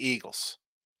beat the Eagles.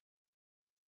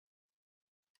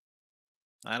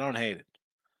 I don't hate it.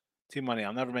 Team money.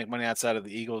 I'll never make money outside of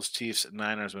the Eagles, Chiefs, and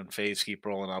Niners. When faves keep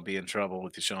rolling, I'll be in trouble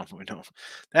with you, Sean. We know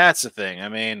that's the thing. I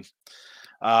mean,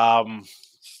 and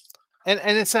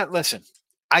it's not. Listen,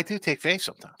 I do take faves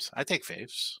sometimes. I take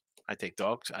faves. I take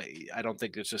dogs. I don't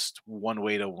think there's just one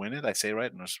way to win it. I say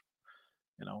right, and there's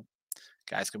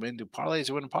guys come in, do parlays,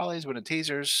 winning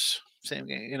teasers. Same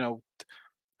game.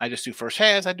 I just do first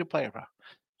hands. I do player prop.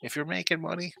 If you're making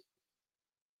money,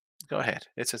 go ahead.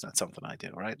 It's just not something I do,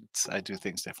 right? I do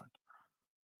things different.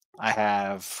 I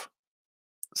have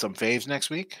some faves next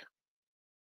week.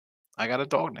 I got a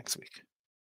dog next week.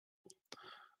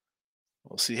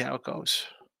 We'll see how it goes.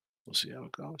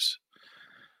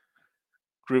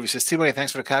 Groovy says, T-Money,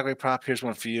 thanks for the Calgary prop. Here's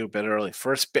one for you. Bet early.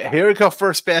 Here we go.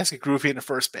 First basket. Groovy in the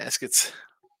first baskets.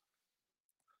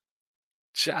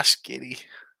 Josh Giddey.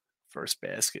 First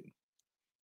basket.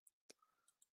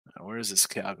 Now, where is this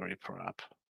Calgary prop?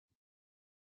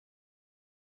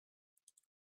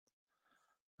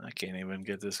 I can't even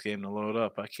get this game to load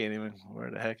up.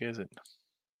 Where the heck is it?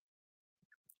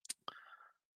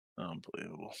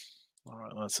 Unbelievable. All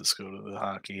right, let's just go to the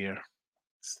hockey here.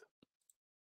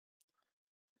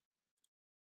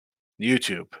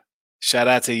 YouTube. Shout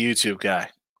out to YouTube guy.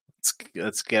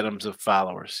 Let's get him some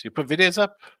followers. You put videos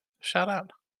up? Shout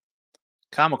out.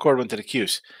 Kyle McCord went to the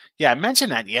Qs. Yeah, I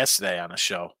mentioned that yesterday on the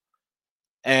show.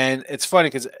 And it's funny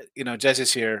because,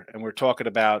 Jesse's here and we're talking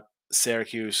about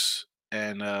Syracuse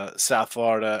and South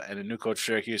Florida and a new coach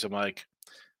Syracuse. I'm like,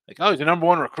 oh, he's the number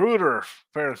one recruiter.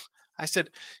 I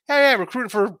said, yeah, recruiting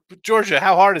for Georgia.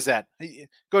 How hard is that?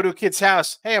 Go to a kid's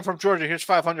house. Hey, I'm from Georgia. Here's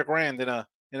 $500,000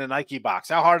 in a Nike box.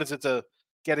 How hard is it to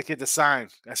get a kid to sign?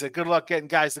 I said, good luck getting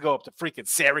guys to go up to freaking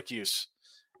Syracuse.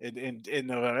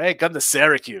 Hey, come to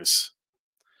Syracuse.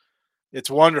 It's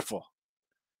wonderful.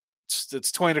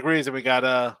 It's 20 degrees and we got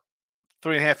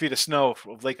 3.5 feet of snow,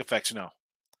 of lake effect snow.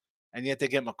 And yet they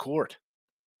get McCord.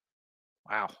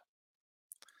 Wow.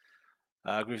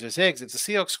 Groove says, Higgs, if the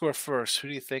Seahawks score first, who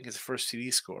do you think is the first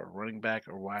TD score, running back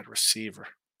or wide receiver?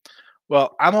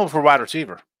 Well, I'm hoping for wide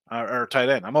receiver or tight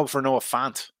end. I'm hoping for Noah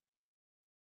Fant.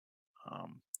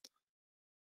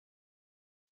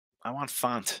 I want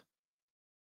Fant.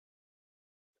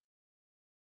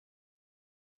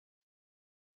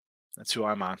 That's who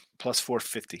I'm on. Plus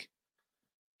 450.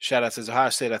 Shout out says Ohio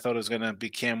State. I thought it was going to be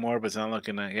Cam Moore, but it's not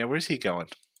looking at. Yeah, where's he going?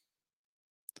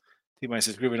 T-Mike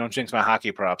says, Groovy, don't jinx my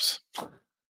hockey props.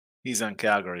 He's on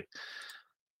Calgary.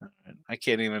 I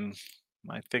can't even.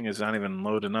 My thing is not even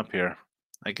loading up here.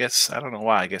 I guess I don't know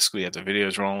why. I guess we have the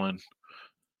videos rolling.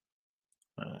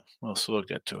 We'll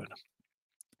get to it.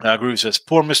 Groove says,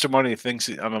 poor Mr. Money thinks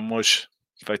I'm a mush.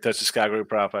 If I touch the Calgary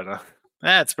prop, I know.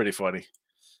 That's pretty funny.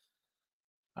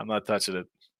 I'm not touching it.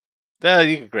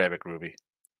 You can grab it, Groovy.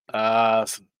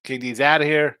 King D's out of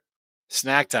here.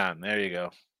 Snack time. There you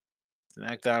go.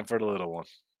 Snack time for the little one.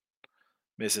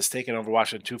 Misses taking over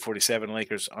Washington 247.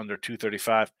 Lakers under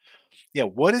 235. Yeah,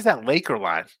 what is that Laker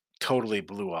line? Totally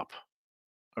blew up.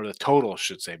 Or the total,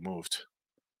 should say, moved.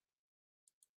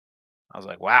 I was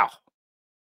like, wow.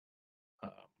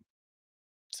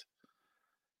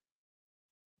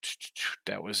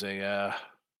 That was a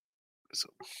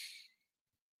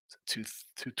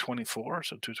 224,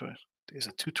 so 220. Is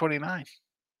it 229?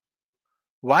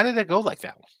 Why did it go like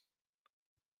that one?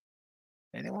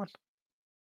 Anyone?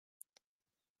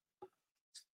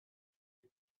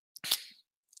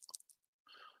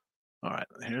 All right,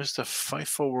 here's the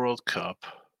FIFA World Cup.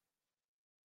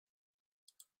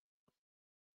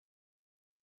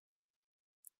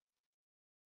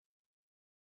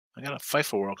 I got a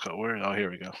FIFA World Cup. Where? Oh,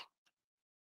 here we go.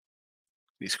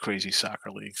 These crazy soccer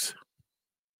leagues.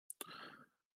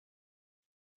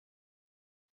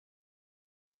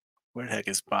 Where the heck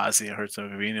is Bosnia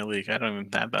Herzegovina League? I don't even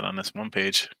have that on this one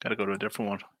page. Got to go to a different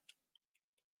one.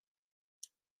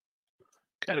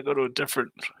 Got to go to a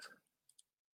different.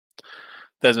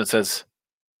 Desmond says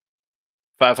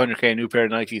 500K new pair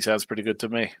of Nike sounds pretty good to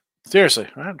me. Seriously,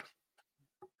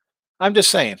 I'm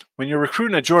just saying, when you're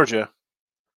recruiting at Georgia,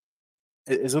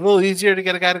 is it a little easier to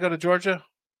get a guy to go to Georgia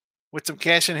with some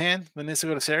cash in hand than it is to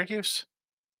go to Syracuse?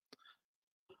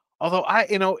 Although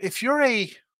if you're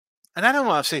and I don't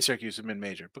want to say Syracuse is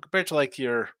mid-major, but compared to like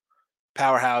your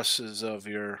powerhouses of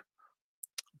your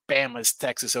Bama's,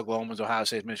 Texas, Oklahoma's, Ohio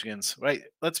State, Michigan's, right?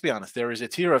 Let's be honest. There is a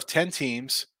tier of 10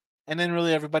 teams and then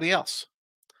really everybody else.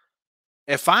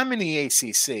 If I'm in the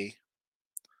ACC,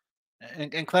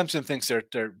 and Clemson thinks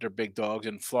they're big dogs,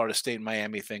 and Florida State and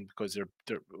Miami think because they're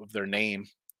of their name,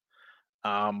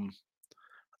 why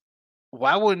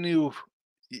wouldn't you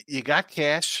got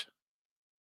cash?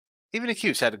 Even the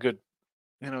Q's had a good,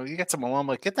 you got some alum,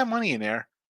 like get that money in there.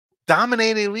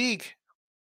 Dominate a league.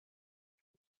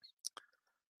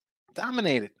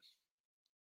 Dominate it.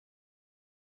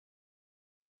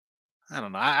 I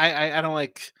don't know. I don't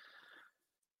like.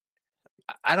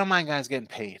 I don't mind guys getting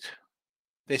paid.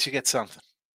 They should get something,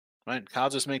 right?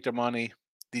 Colleges make their money.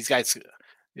 These guys,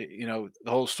 the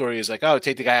whole story is like, oh,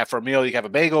 take the guy out for a meal. You can have a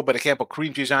bagel, but it can't put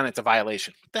cream cheese on it. It's a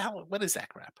violation. What the hell? What is that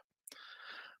crap?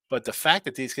 But the fact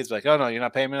that these kids are like, oh no, you're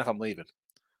not paying me enough, I'm leaving,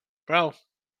 bro.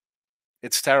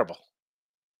 It's terrible.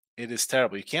 It is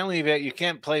terrible. You can't leave it. You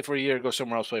can't play for a year. Go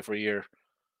somewhere else, play for a year.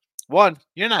 One,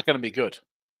 you're not going to be good.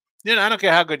 I don't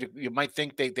care how good you might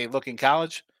think they look in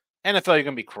college. NFL, you're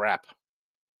going to be crap.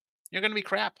 You're going to be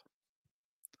crap.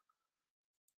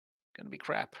 Going to be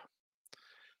crap.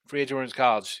 Free agent in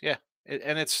college, yeah,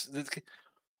 and it's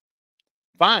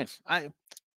fine. I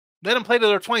let them play till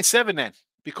they're 27 then,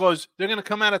 because they're going to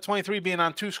come out at 23 being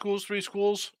on 2 schools, 3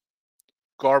 schools.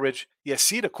 Garbage. You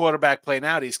see the quarterback play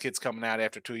now. These kids coming out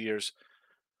after 2 years.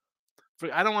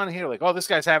 I don't want to hear like, oh, this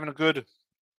guy's having a good.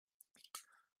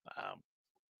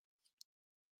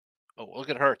 Look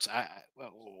at Hurts. A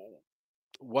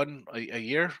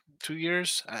year, 2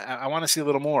 years. I want to see a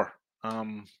little more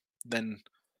than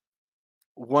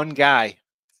one guy.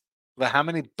 How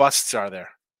many busts are there?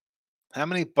 How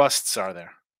many busts are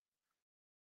there?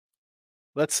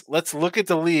 Let's look at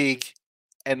the league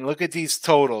and look at these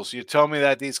totals. You tell me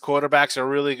that these quarterbacks are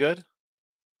really good?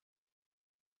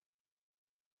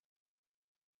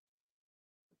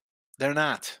 They're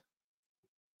not.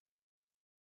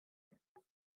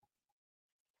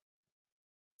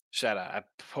 Shout out. I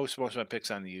post most of my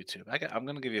picks on the YouTube. I'm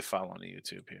going to give you a follow on the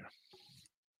YouTube here.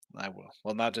 I will.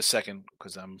 Well, not just second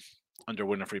because I'm under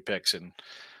winner free picks, and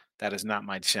that is not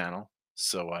my channel.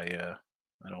 So I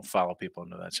don't follow people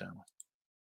under that channel.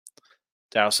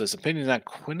 Darryl says opinions on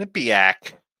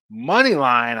Quinnipiac. Money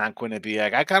line on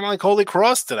Quinnipiac. I kind of like Holy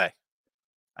Cross today.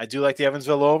 I do like the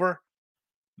Evansville over.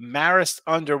 Marist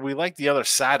under. We like the other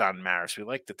side on Marist. We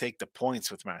like to take the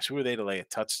points with Marist. Who are they to lay a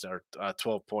touchdown?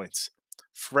 12 points.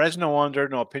 Fresno under.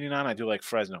 No opinion on. I do like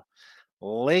Fresno.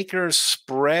 Lakers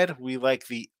spread. We like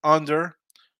the under.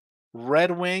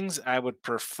 Red Wings. I would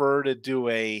prefer to do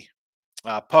a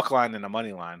puck line than a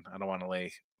money line. I don't want to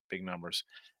lay big numbers.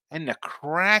 And the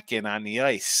Kraken on the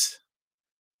ice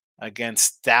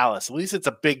against Dallas. At least it's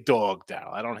a big dog,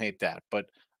 Dallas. I don't hate that. But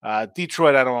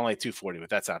Detroit, I don't want to lay 240 with.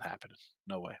 That's not happening.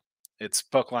 No way. It's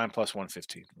puck line plus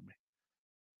 115 for me.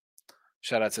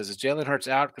 Shout out says, is Jalen Hurts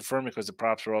out? Confirmed because the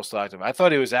props were all still active. I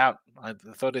thought he was out. I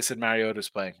thought they said Mariota's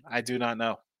playing. I do not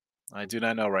know. I do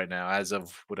not know right now as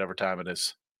of whatever time it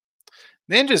is.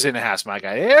 Ninja's in the house, my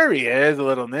guy. There he is, the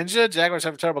little ninja. Jaguars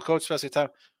have a terrible coach, especially time.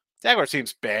 Jaguar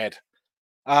team's bad.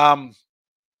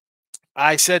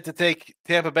 I said to take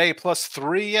Tampa Bay plus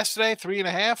 3 yesterday,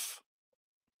 3.5.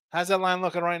 How's that line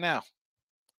looking right now?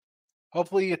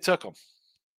 Hopefully you took them.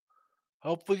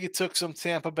 Hopefully you took some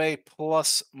Tampa Bay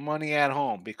plus money at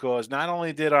home, because not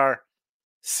only did our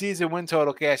season win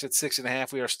total cash at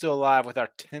 6.5, we are still alive with our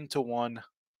 10-1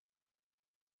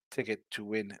 ticket to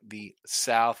win the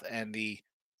South, and the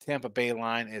Tampa Bay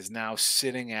line is now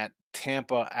sitting at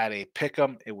Tampa at a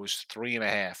pick'em. It was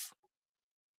 3.5.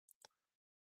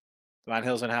 Divine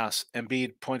Hills in house.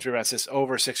 Embiid points rebound assists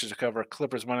over. Sixers to cover.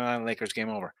 Clippers money line. Lakers game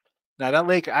over. Now that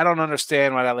Laker, I don't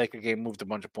understand why that Laker game moved a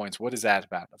bunch of points. What is that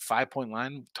about? A 5-point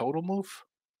line total move?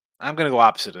 I'm going to go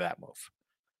opposite of that move.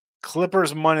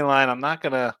 Clippers money line. I'm not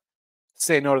going to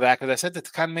say no to that because I said to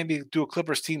kind of maybe do a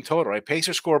Clippers team total, right?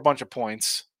 Pacers score a bunch of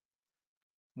points.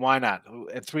 Why not?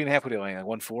 At 3.5, what are you laying? Like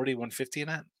 140, 150 in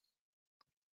that?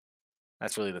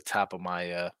 That's really the top of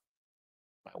my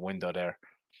window there.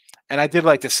 And I did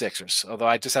like the Sixers, although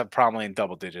I just have a problem laying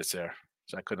double digits there,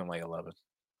 so I couldn't lay 11.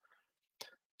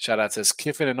 Shout out says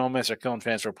Kiffin and Ole Miss are killing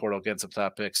transfer portal against some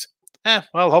top picks.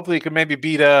 Well, hopefully you can maybe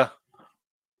beat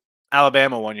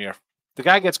Alabama one year. The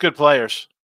guy gets good players.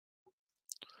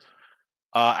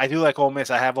 I do like Ole Miss.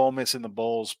 I have Ole Miss in the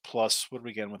bowls plus. What are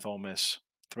we getting with Ole Miss?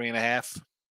 3.5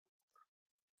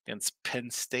 against Penn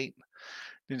State.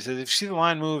 He says, if you see the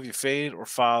line move, you fade or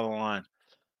follow the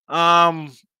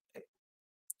line.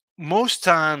 Most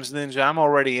times, Ninja, I'm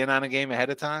already in on a game ahead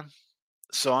of time,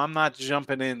 so I'm not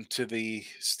jumping into the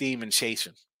steam and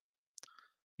chasing.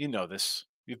 You know this.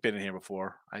 You've been in here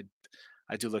before. I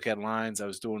do look at lines. I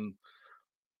was doing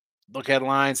look at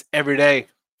lines every day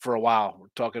for a while. We're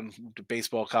talking to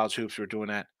baseball, college hoops. We're doing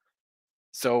that.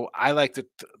 So I like to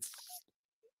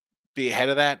be ahead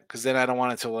of that because then I don't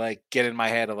want it to like get in my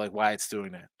head of like why it's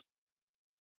doing that.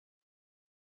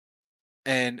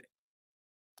 And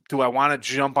do I want to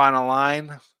jump on a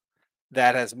line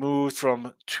that has moved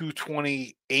from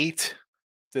 228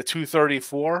 to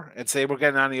 234 and say we're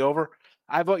getting on the over?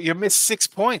 I vote you missed 6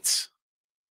 points.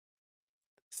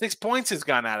 6 points has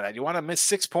gone out of that. You want to miss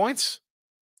 6 points?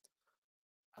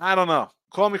 I don't know.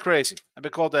 Call me crazy. I've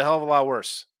been called a hell of a lot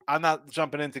worse. I'm not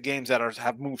jumping into games that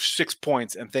have moved 6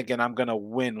 points and thinking I'm going to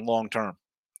win long term.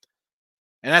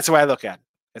 And that's the way I look at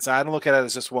it. I don't look at it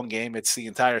as just one game. It's the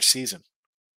entire season.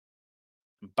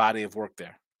 Body of work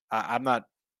there. I'm not.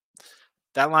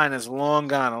 That line is long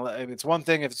gone. It's one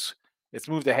thing if it's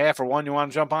moved a half or one, you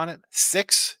want to jump on it.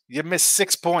 6, you missed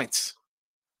 6 points.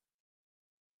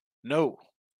 No.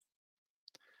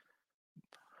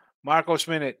 Marcos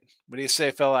Minute, what do you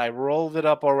say, fella? I rolled it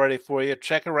up already for you.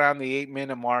 Check around the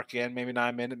 8-minute mark and maybe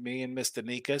 9-minute. Me and Miss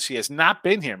Danica. She has not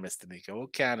been here, Miss Danica. Oh,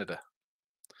 Canada.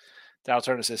 Dow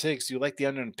Turner says, Higgs, do you like the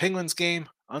under in Penguins game?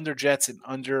 Under Jets and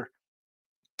under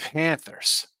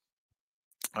Panthers.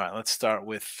 All right, let's start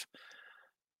with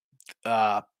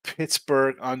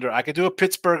Pittsburgh under. I could do a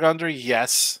Pittsburgh under,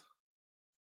 yes.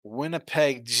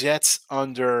 Winnipeg Jets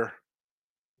under.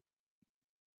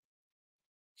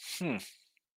 It's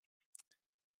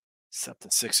up to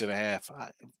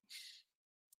 6.5.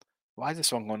 Why is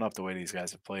this one going up the way these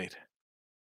guys have played?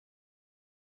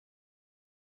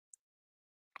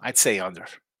 I'd say under.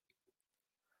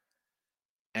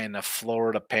 And the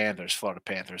Florida Panthers.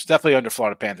 Definitely under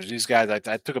Florida Panthers. These guys,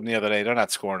 I took them the other day. They're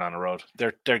not scoring on the road.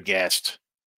 They're gassed.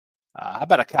 How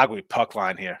about a Calgary puck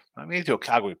line here? I need to do a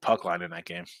Calgary puck line in that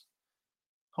game.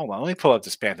 Hold on, let me pull up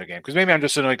this Panther game because maybe I'm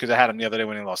just annoyed because I had them the other day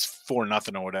when they lost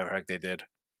 4-0 or whatever heck they did.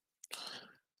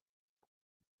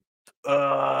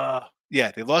 Yeah,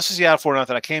 they lost to Seattle 4-0.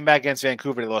 I came back against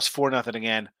Vancouver. They lost 4-0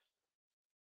 again.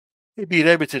 They beat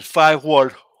Edmonton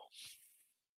 5-1.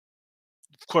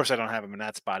 Of course, I don't have them in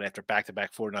that spot after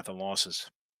back-to-back 4-0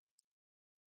 losses.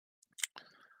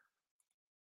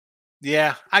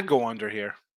 Yeah, I'd go under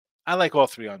here. I like all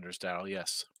 3 unders, Daryl.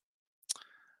 Yes.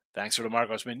 Thanks for the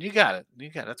Marcos Man. You got it.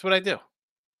 That's what I do.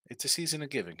 It's a season of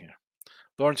giving here.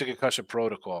 Lawrence concussion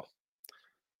protocol.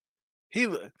 He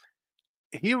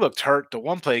looked hurt. The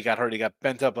one play he got hurt, he got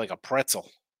bent up like a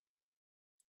pretzel.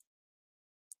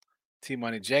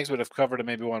 T-Money. Jags would have covered and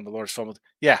maybe won, but Lawrence fumbled.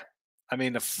 Yeah. I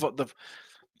mean, the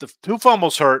 2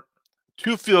 fumbles hurt,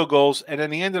 2 field goals, and then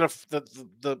the end of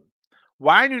the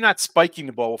why are you not spiking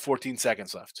the ball with 14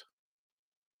 seconds left?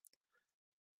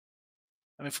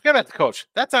 I mean, forget about the coach.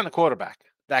 That's on the quarterback.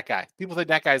 That guy. People think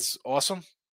that guy's awesome.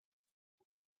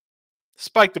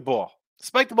 Spike the ball.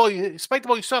 Spike the ball. You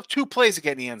still have 2 plays to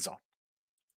get in the end zone.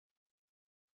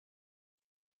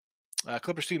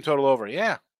 Clippers team total over.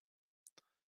 Yeah.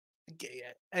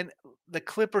 And the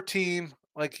Clipper team,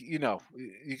 like, you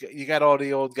got all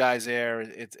the old guys there.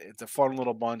 It's a fun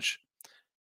little bunch.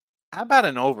 How about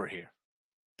an over here?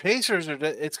 Pacers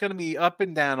it's going to be up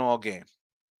and down all game.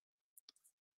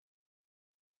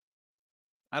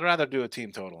 I'd rather do a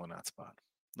team total in that spot.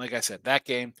 Like I said, that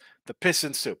game, the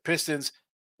Pistons too. Pistons,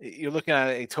 you're looking at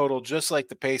a total just like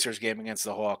the Pacers game against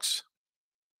the Hawks.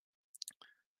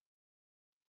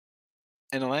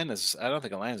 And I don't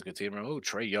think Atlanta's a good team. Oh,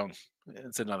 Trae Young.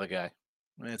 It's another guy.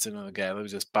 Let me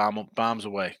just bombs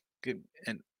away.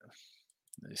 And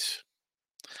the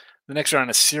Knicks are on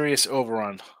a serious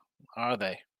overrun. Are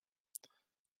they?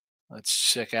 Let's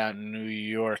check out New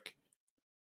York.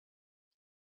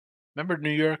 Remember New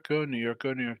York? Go New York,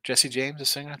 go New York. Jesse James, the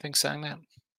singer, I think, sang that.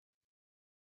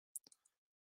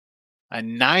 A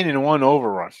 9-1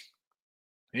 overrun.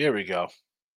 Here we go.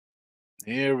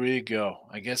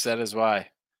 I guess that is why.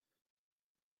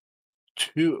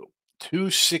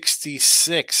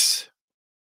 266.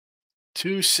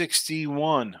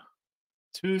 261.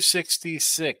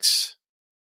 266,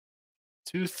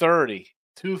 230,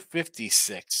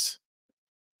 256,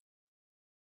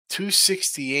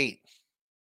 268.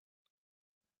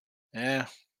 Yeah.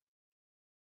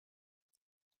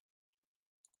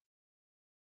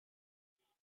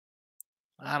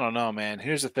 I don't know, man.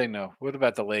 Here's the thing, though. What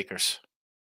about the Lakers?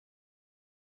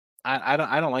 I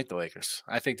don't like the Lakers.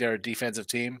 I think they're a defensive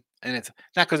team, and it's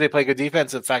not because they play good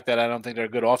defense. The fact that I don't think they're a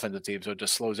good offensive team, so it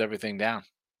just slows everything down.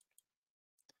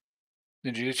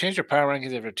 Did you change your power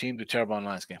rankings if your team do terrible in the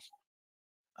last game?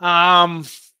 Um,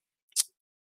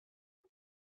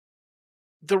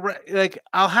 like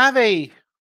I'll have a.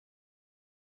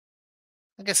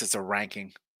 I guess it's a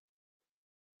ranking,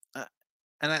 uh,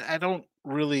 and I don't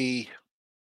really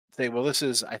say, well, this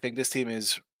is. I think this team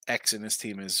is X and this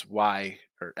team is Y,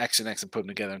 or X and X, and put them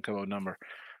together and come up with a number.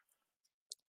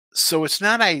 So it's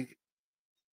not I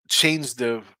change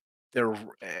their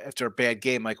after a bad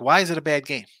game. Like, why is it a bad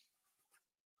game?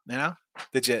 You know,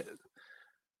 did you?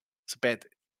 It's a bad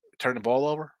turn the ball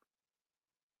over.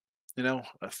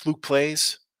 Fluke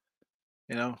plays.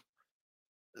 You know,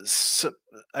 so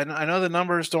I know the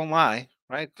numbers don't lie,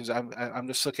 right? Because I'm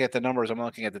just looking at the numbers. I'm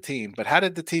looking at the team. But how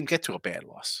did the team get to a bad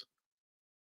loss?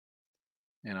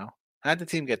 How did the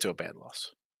team get to a bad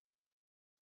loss?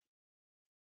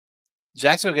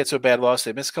 Jacksonville gets to a bad loss.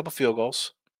 They miss a couple field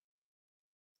goals.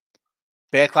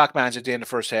 Bad clock management at the end of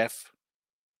the first half.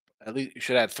 At least you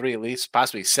should have 3 at least,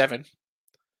 possibly 7.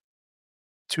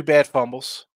 2 bad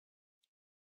fumbles.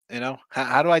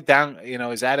 How do I down?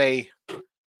 Is that a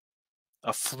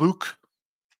fluke?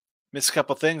 Missed a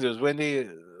couple things. It was windy.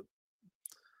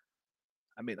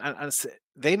 I mean,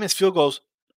 they missed field goals.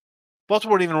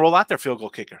 Baltimore didn't even roll out their field goal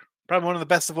kicker. Probably one of the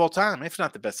best of all time, if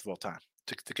not the best of all time,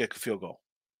 to kick a field goal.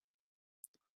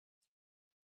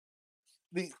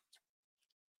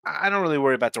 I don't really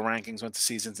worry about the rankings once the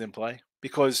season's in play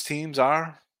because teams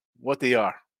are what they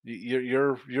are.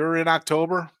 You're in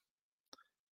October.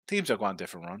 Teams are going on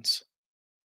different runs.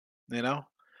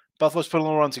 Buffalo's put a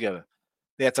little run together.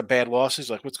 They had some bad losses.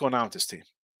 Like, what's going on with this team?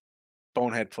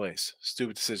 Bonehead plays,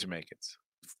 stupid decision makings.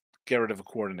 Get rid of a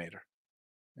coordinator.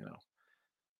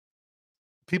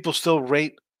 People still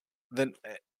rate the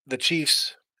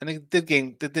Chiefs, and the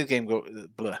game go.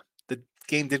 Blah. The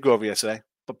game did go over yesterday,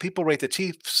 but people rate the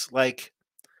Chiefs like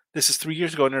this is 3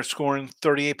 years ago, and they're scoring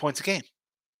 38 points a game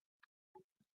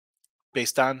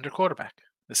based on their quarterback.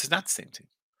 This is not the same team.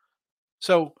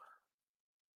 So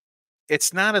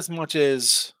it's not as much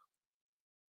as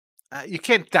you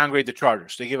can't downgrade the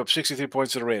Chargers. They gave up 63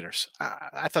 points to the Raiders.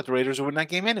 I thought the Raiders would win that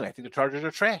game anyway. I think the Chargers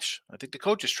are trash. I think the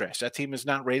coach is trash. That team is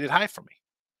not rated high for me.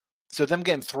 So them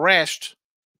getting thrashed,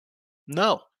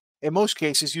 no. In most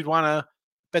cases, you'd want to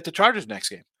bet the Chargers next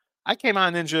game. I came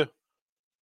on Ninja.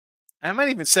 I might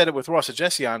even said it with Ross and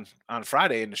Jesse on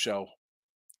Friday in the show.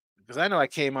 Because I know I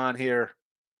came on here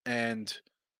and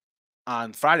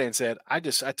on Friday and said, I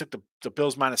took the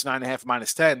Bills minus 9.5,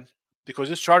 minus 10 because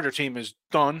this Charger team is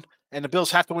done and the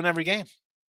Bills have to win every game.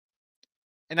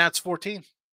 And now it's 14.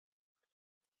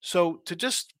 So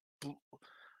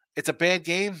it's a bad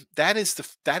game. That is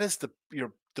the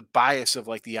bias of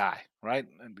like the eye, right?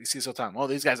 And you see this all the time. Oh,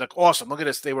 these guys look awesome. Look at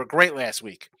this. They were great last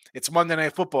week. It's Monday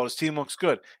Night Football. This team looks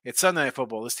good. It's Sunday Night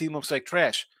Football. This team looks like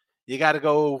trash. You got to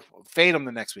go fade them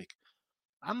the next week.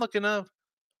 I'm looking up.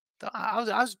 I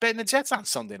was betting the Jets on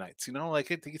Sunday nights. Like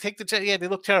you take the Jets. Yeah, they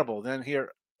look terrible. Then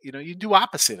here, you do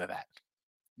opposite of that.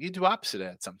 You do opposite of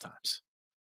that sometimes.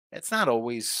 It's not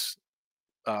always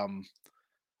a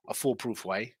foolproof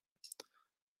way.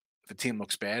 If a team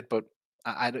looks bad, but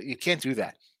you can't do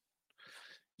that.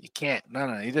 You can't.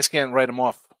 No. You just can't write them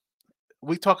off.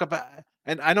 We talk about,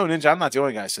 and I know Ninja. I'm not the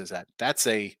only guy who says that.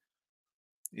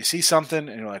 You see something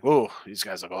and you're like, "Oh, these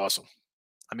guys look awesome."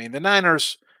 I mean, the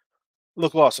Niners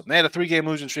look awesome. They had a 3-game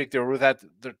losing streak. They were without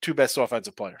their 2 best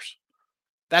offensive players.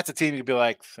 That's a team you'd be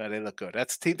like, oh, they look good.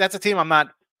 That's a team I'm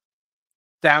not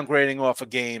downgrading off a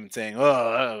game saying,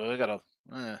 oh, we got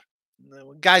to.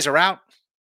 Guys are out.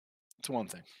 It's one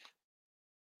thing.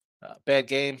 Bad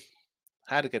game.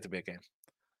 How to get the bad game?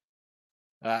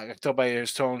 I can tell by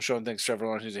his tone, showing things Trevor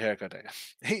Lawrence needs a haircut.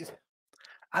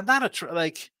 I'm not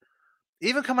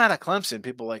even come out of Clemson,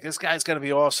 people like, this guy's going to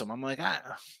be awesome. I'm like,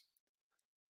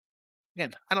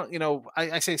 again, I don't,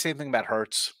 I say the same thing about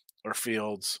Hurts or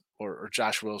Fields or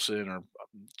Josh Wilson or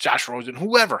Josh Rosen,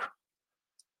 whoever.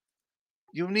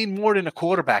 You need more than a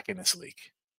quarterback in this league.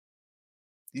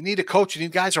 You need a coach. You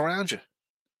need guys around you.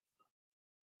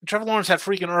 Trevor Lawrence had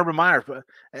freaking Urban Meyer, but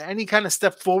any kind of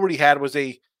step forward he had was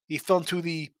he fell into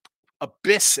the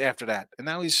abyss after that, and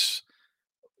now he's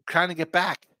trying to get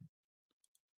back.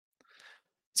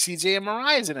 CJ and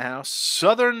Mariah's in the house.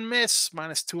 Southern Miss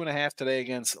 -2.5 today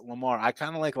against Lamar. I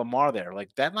kind of like Lamar there.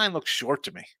 Like that line looks short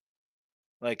to me.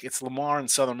 Like it's Lamar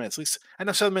and Southern Miss. At least I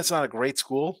know Southern Miss is not a great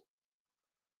school.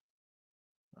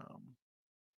 Um,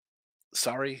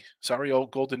 sorry,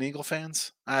 old Golden Eagle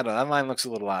fans. I don't know. That line looks a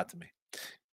little odd to me.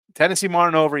 Tennessee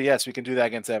Martin over. Yes, we can do that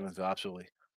against Evansville. Absolutely.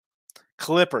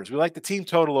 Clippers. We like the team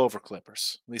total over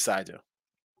Clippers. At least I do.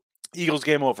 Eagles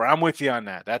game over. I'm with you on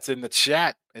that. That's in the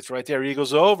chat. It's right there.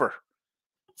 Eagles over.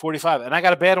 45. And I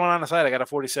got a bad one on the site. I got a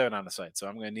 47 on the site. So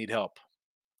I'm going to need help.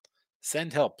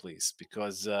 Send help, please,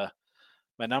 because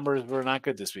my numbers were not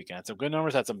good this weekend. Some good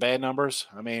numbers, had some bad numbers.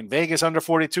 I mean, Vegas under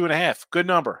 42.5. Good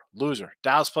number. Loser.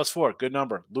 Dallas +4. Good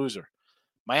number. Loser.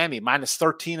 Miami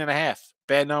 -13.5.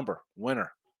 Bad number.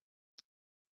 Winner.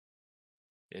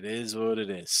 It is what it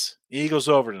is. Eagles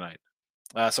over tonight.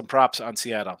 Some props on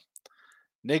Seattle.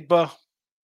 Nijaiba,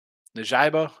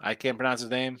 I can't pronounce his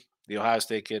name. The Ohio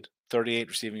State kid, 38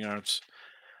 receiving yards.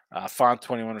 Font,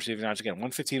 21 receiving yards. Again,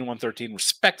 115, 113,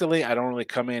 respectively. I don't really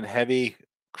come in heavy,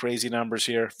 crazy numbers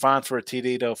here. Font for a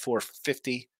TD, though,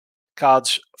 450.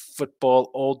 College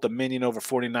football, Old Dominion over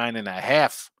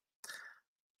 49.5.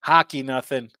 Hockey,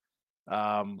 nothing.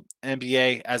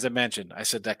 NBA, as I mentioned, I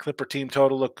said that Clipper team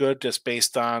total looked good just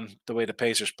based on the way the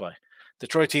Pacers play.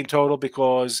 Detroit team total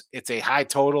because it's a high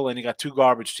total and you got two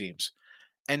garbage teams.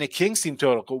 And the Kings team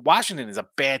total. Washington is a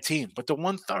bad team, but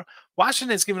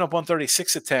Washington's given up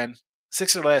 136 to 10,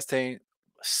 six of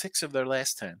their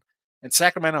last 10. And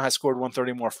Sacramento has scored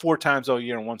 130 more 4 times all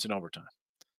year and once in overtime.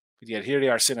 But yet here they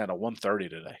are sitting at a 130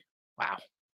 today. Wow.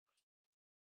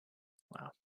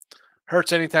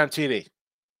 Hurts anytime TD.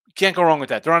 You can't go wrong with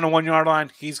that. They're on the 1 yard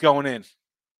line. He's going in.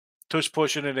 Tush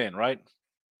pushing it in, right?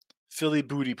 Philly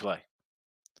booty play.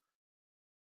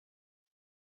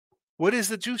 What is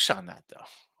the juice on that, though?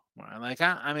 Like,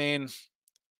 I'm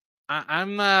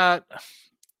not.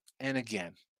 And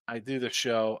again, I do the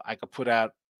show. I could put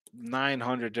out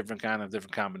 900 different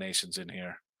combinations in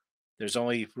here. There's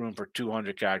only room for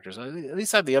 200 characters. At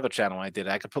least on the other channel I did.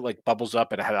 I could put like bubbles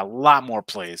up, and I had a lot more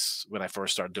plays when I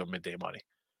first started doing Midday Money.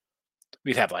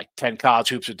 We'd have like 10 college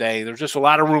hoops a day. There's just a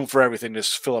lot of room for everything to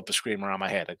fill up the screen around my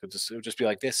head. It would just be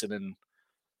like this, and then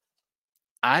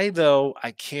I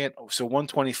can't. So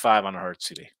 125 on a Hertz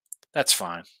CD. That's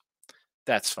fine.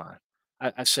 That's fine.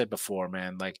 I said before,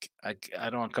 man. Like I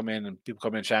don't come in and people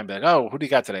come in and chat and be like, "Oh, who do you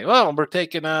got today?" Well, we're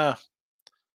taking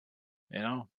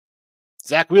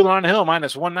Zach Wheeler on the hill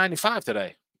 -195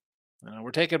 today. We're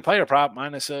taking player prop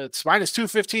it's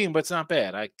 -215, but it's not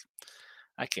bad. I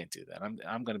can't do that.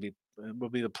 I'm going to be we'll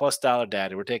be the plus dollar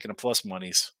daddy. We're taking the plus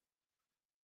monies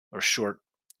or short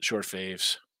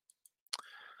faves.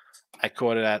 I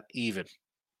caught it at even.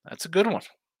 That's a good one.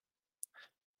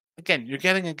 Again, you're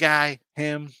getting a guy,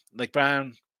 him, like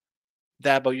Brown,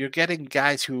 Dabo, you're getting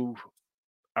guys who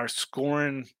are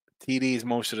scoring TDs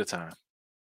most of the time.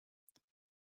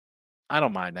 I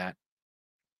don't mind that.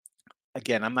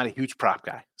 Again, I'm not a huge prop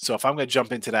guy. So if I'm going to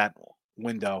jump into that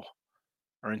window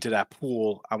or into that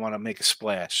pool, I want to make a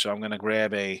splash. So I'm going to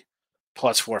grab a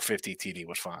plus 450 TD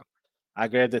with fun. I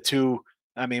grabbed the two,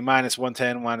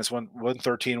 -110,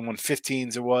 -113,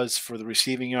 115s it was for the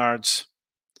receiving yards.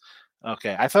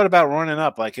 Okay. I thought about running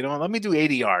up, like, let me do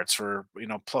 80 yards for,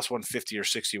 plus 150 or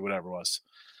 60, whatever it was.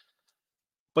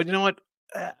 But you know what?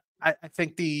 I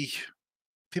think the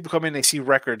people come in, they see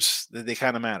records that they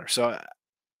kind of matter. So,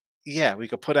 yeah, we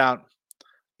could put out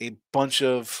a bunch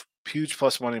of huge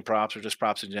plus money props or just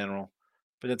props in general.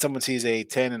 But then someone sees a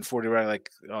 10 and 40 right,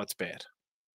 like, oh, it's bad.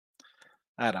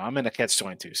 I don't know. I'm in a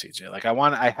catch-22, CJ. Like,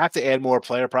 I have to add more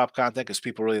player prop content because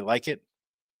people really like it.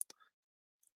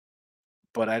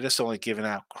 But I just don't like giving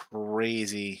out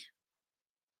crazy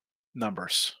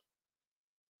numbers.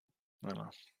 I don't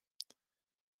know.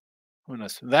 Who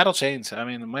knows? That'll change. I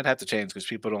mean, it might have to change because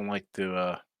people don't like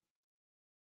to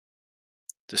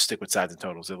just stick with sides and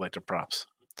totals. They like their props.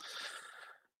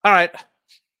 All right. It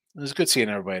was good seeing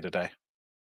everybody today.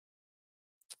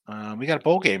 We got a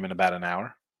bowl game in about an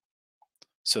hour.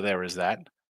 So there is that.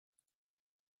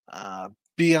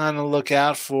 Be on the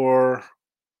lookout for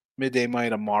Midday Money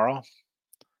tomorrow.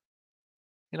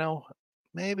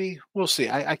 Maybe we'll see.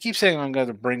 I keep saying I'm going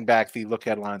to bring back the look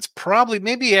headlines. Probably,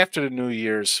 maybe after the New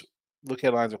Year's, look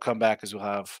headlines will come back because we'll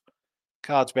have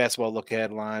college basketball look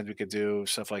headlines. We could do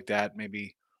stuff like that.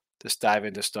 Maybe just dive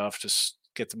into stuff, just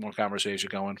get some more conversation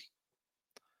going.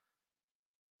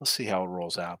 We'll see how it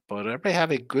rolls out. But everybody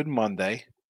have a good Monday.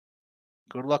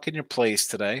 Good luck in your plays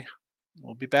today.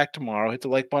 We'll be back tomorrow. Hit the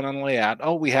like button on the way out.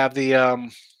 Oh, we have the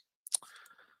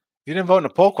you didn't vote in the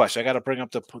poll question. I got to bring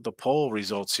up the poll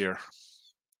results here.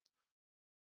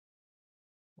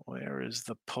 Where is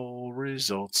the poll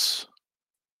results?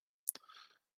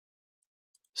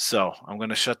 So I'm going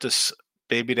to shut this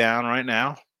baby down right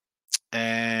now.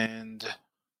 And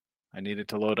I need it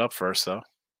to load up first, though.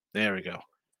 There we go.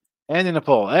 And in the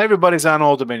poll, everybody's on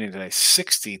Old Dominion today.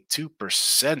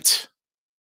 62%.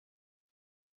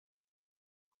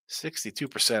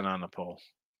 62% on the poll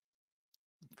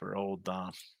for Old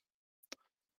Dom.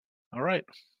 All right.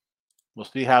 We'll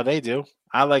see how they do.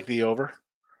 I like the over.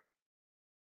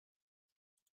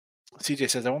 CJ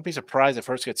says, I won't be surprised if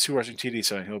Hurts gets 2 rushing TDs,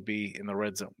 so he'll be in the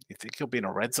red zone. You think he'll be in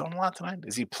a red zone a lot tonight?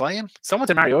 Is he playing? Someone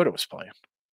said Mariota was playing.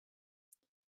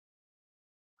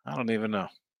 I don't even know.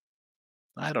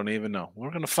 I don't even know. We're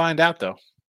going to find out, though.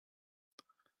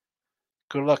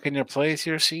 Good luck in your plays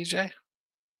here, CJ.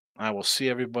 I will see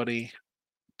everybody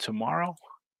tomorrow.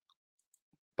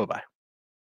 Bye-bye.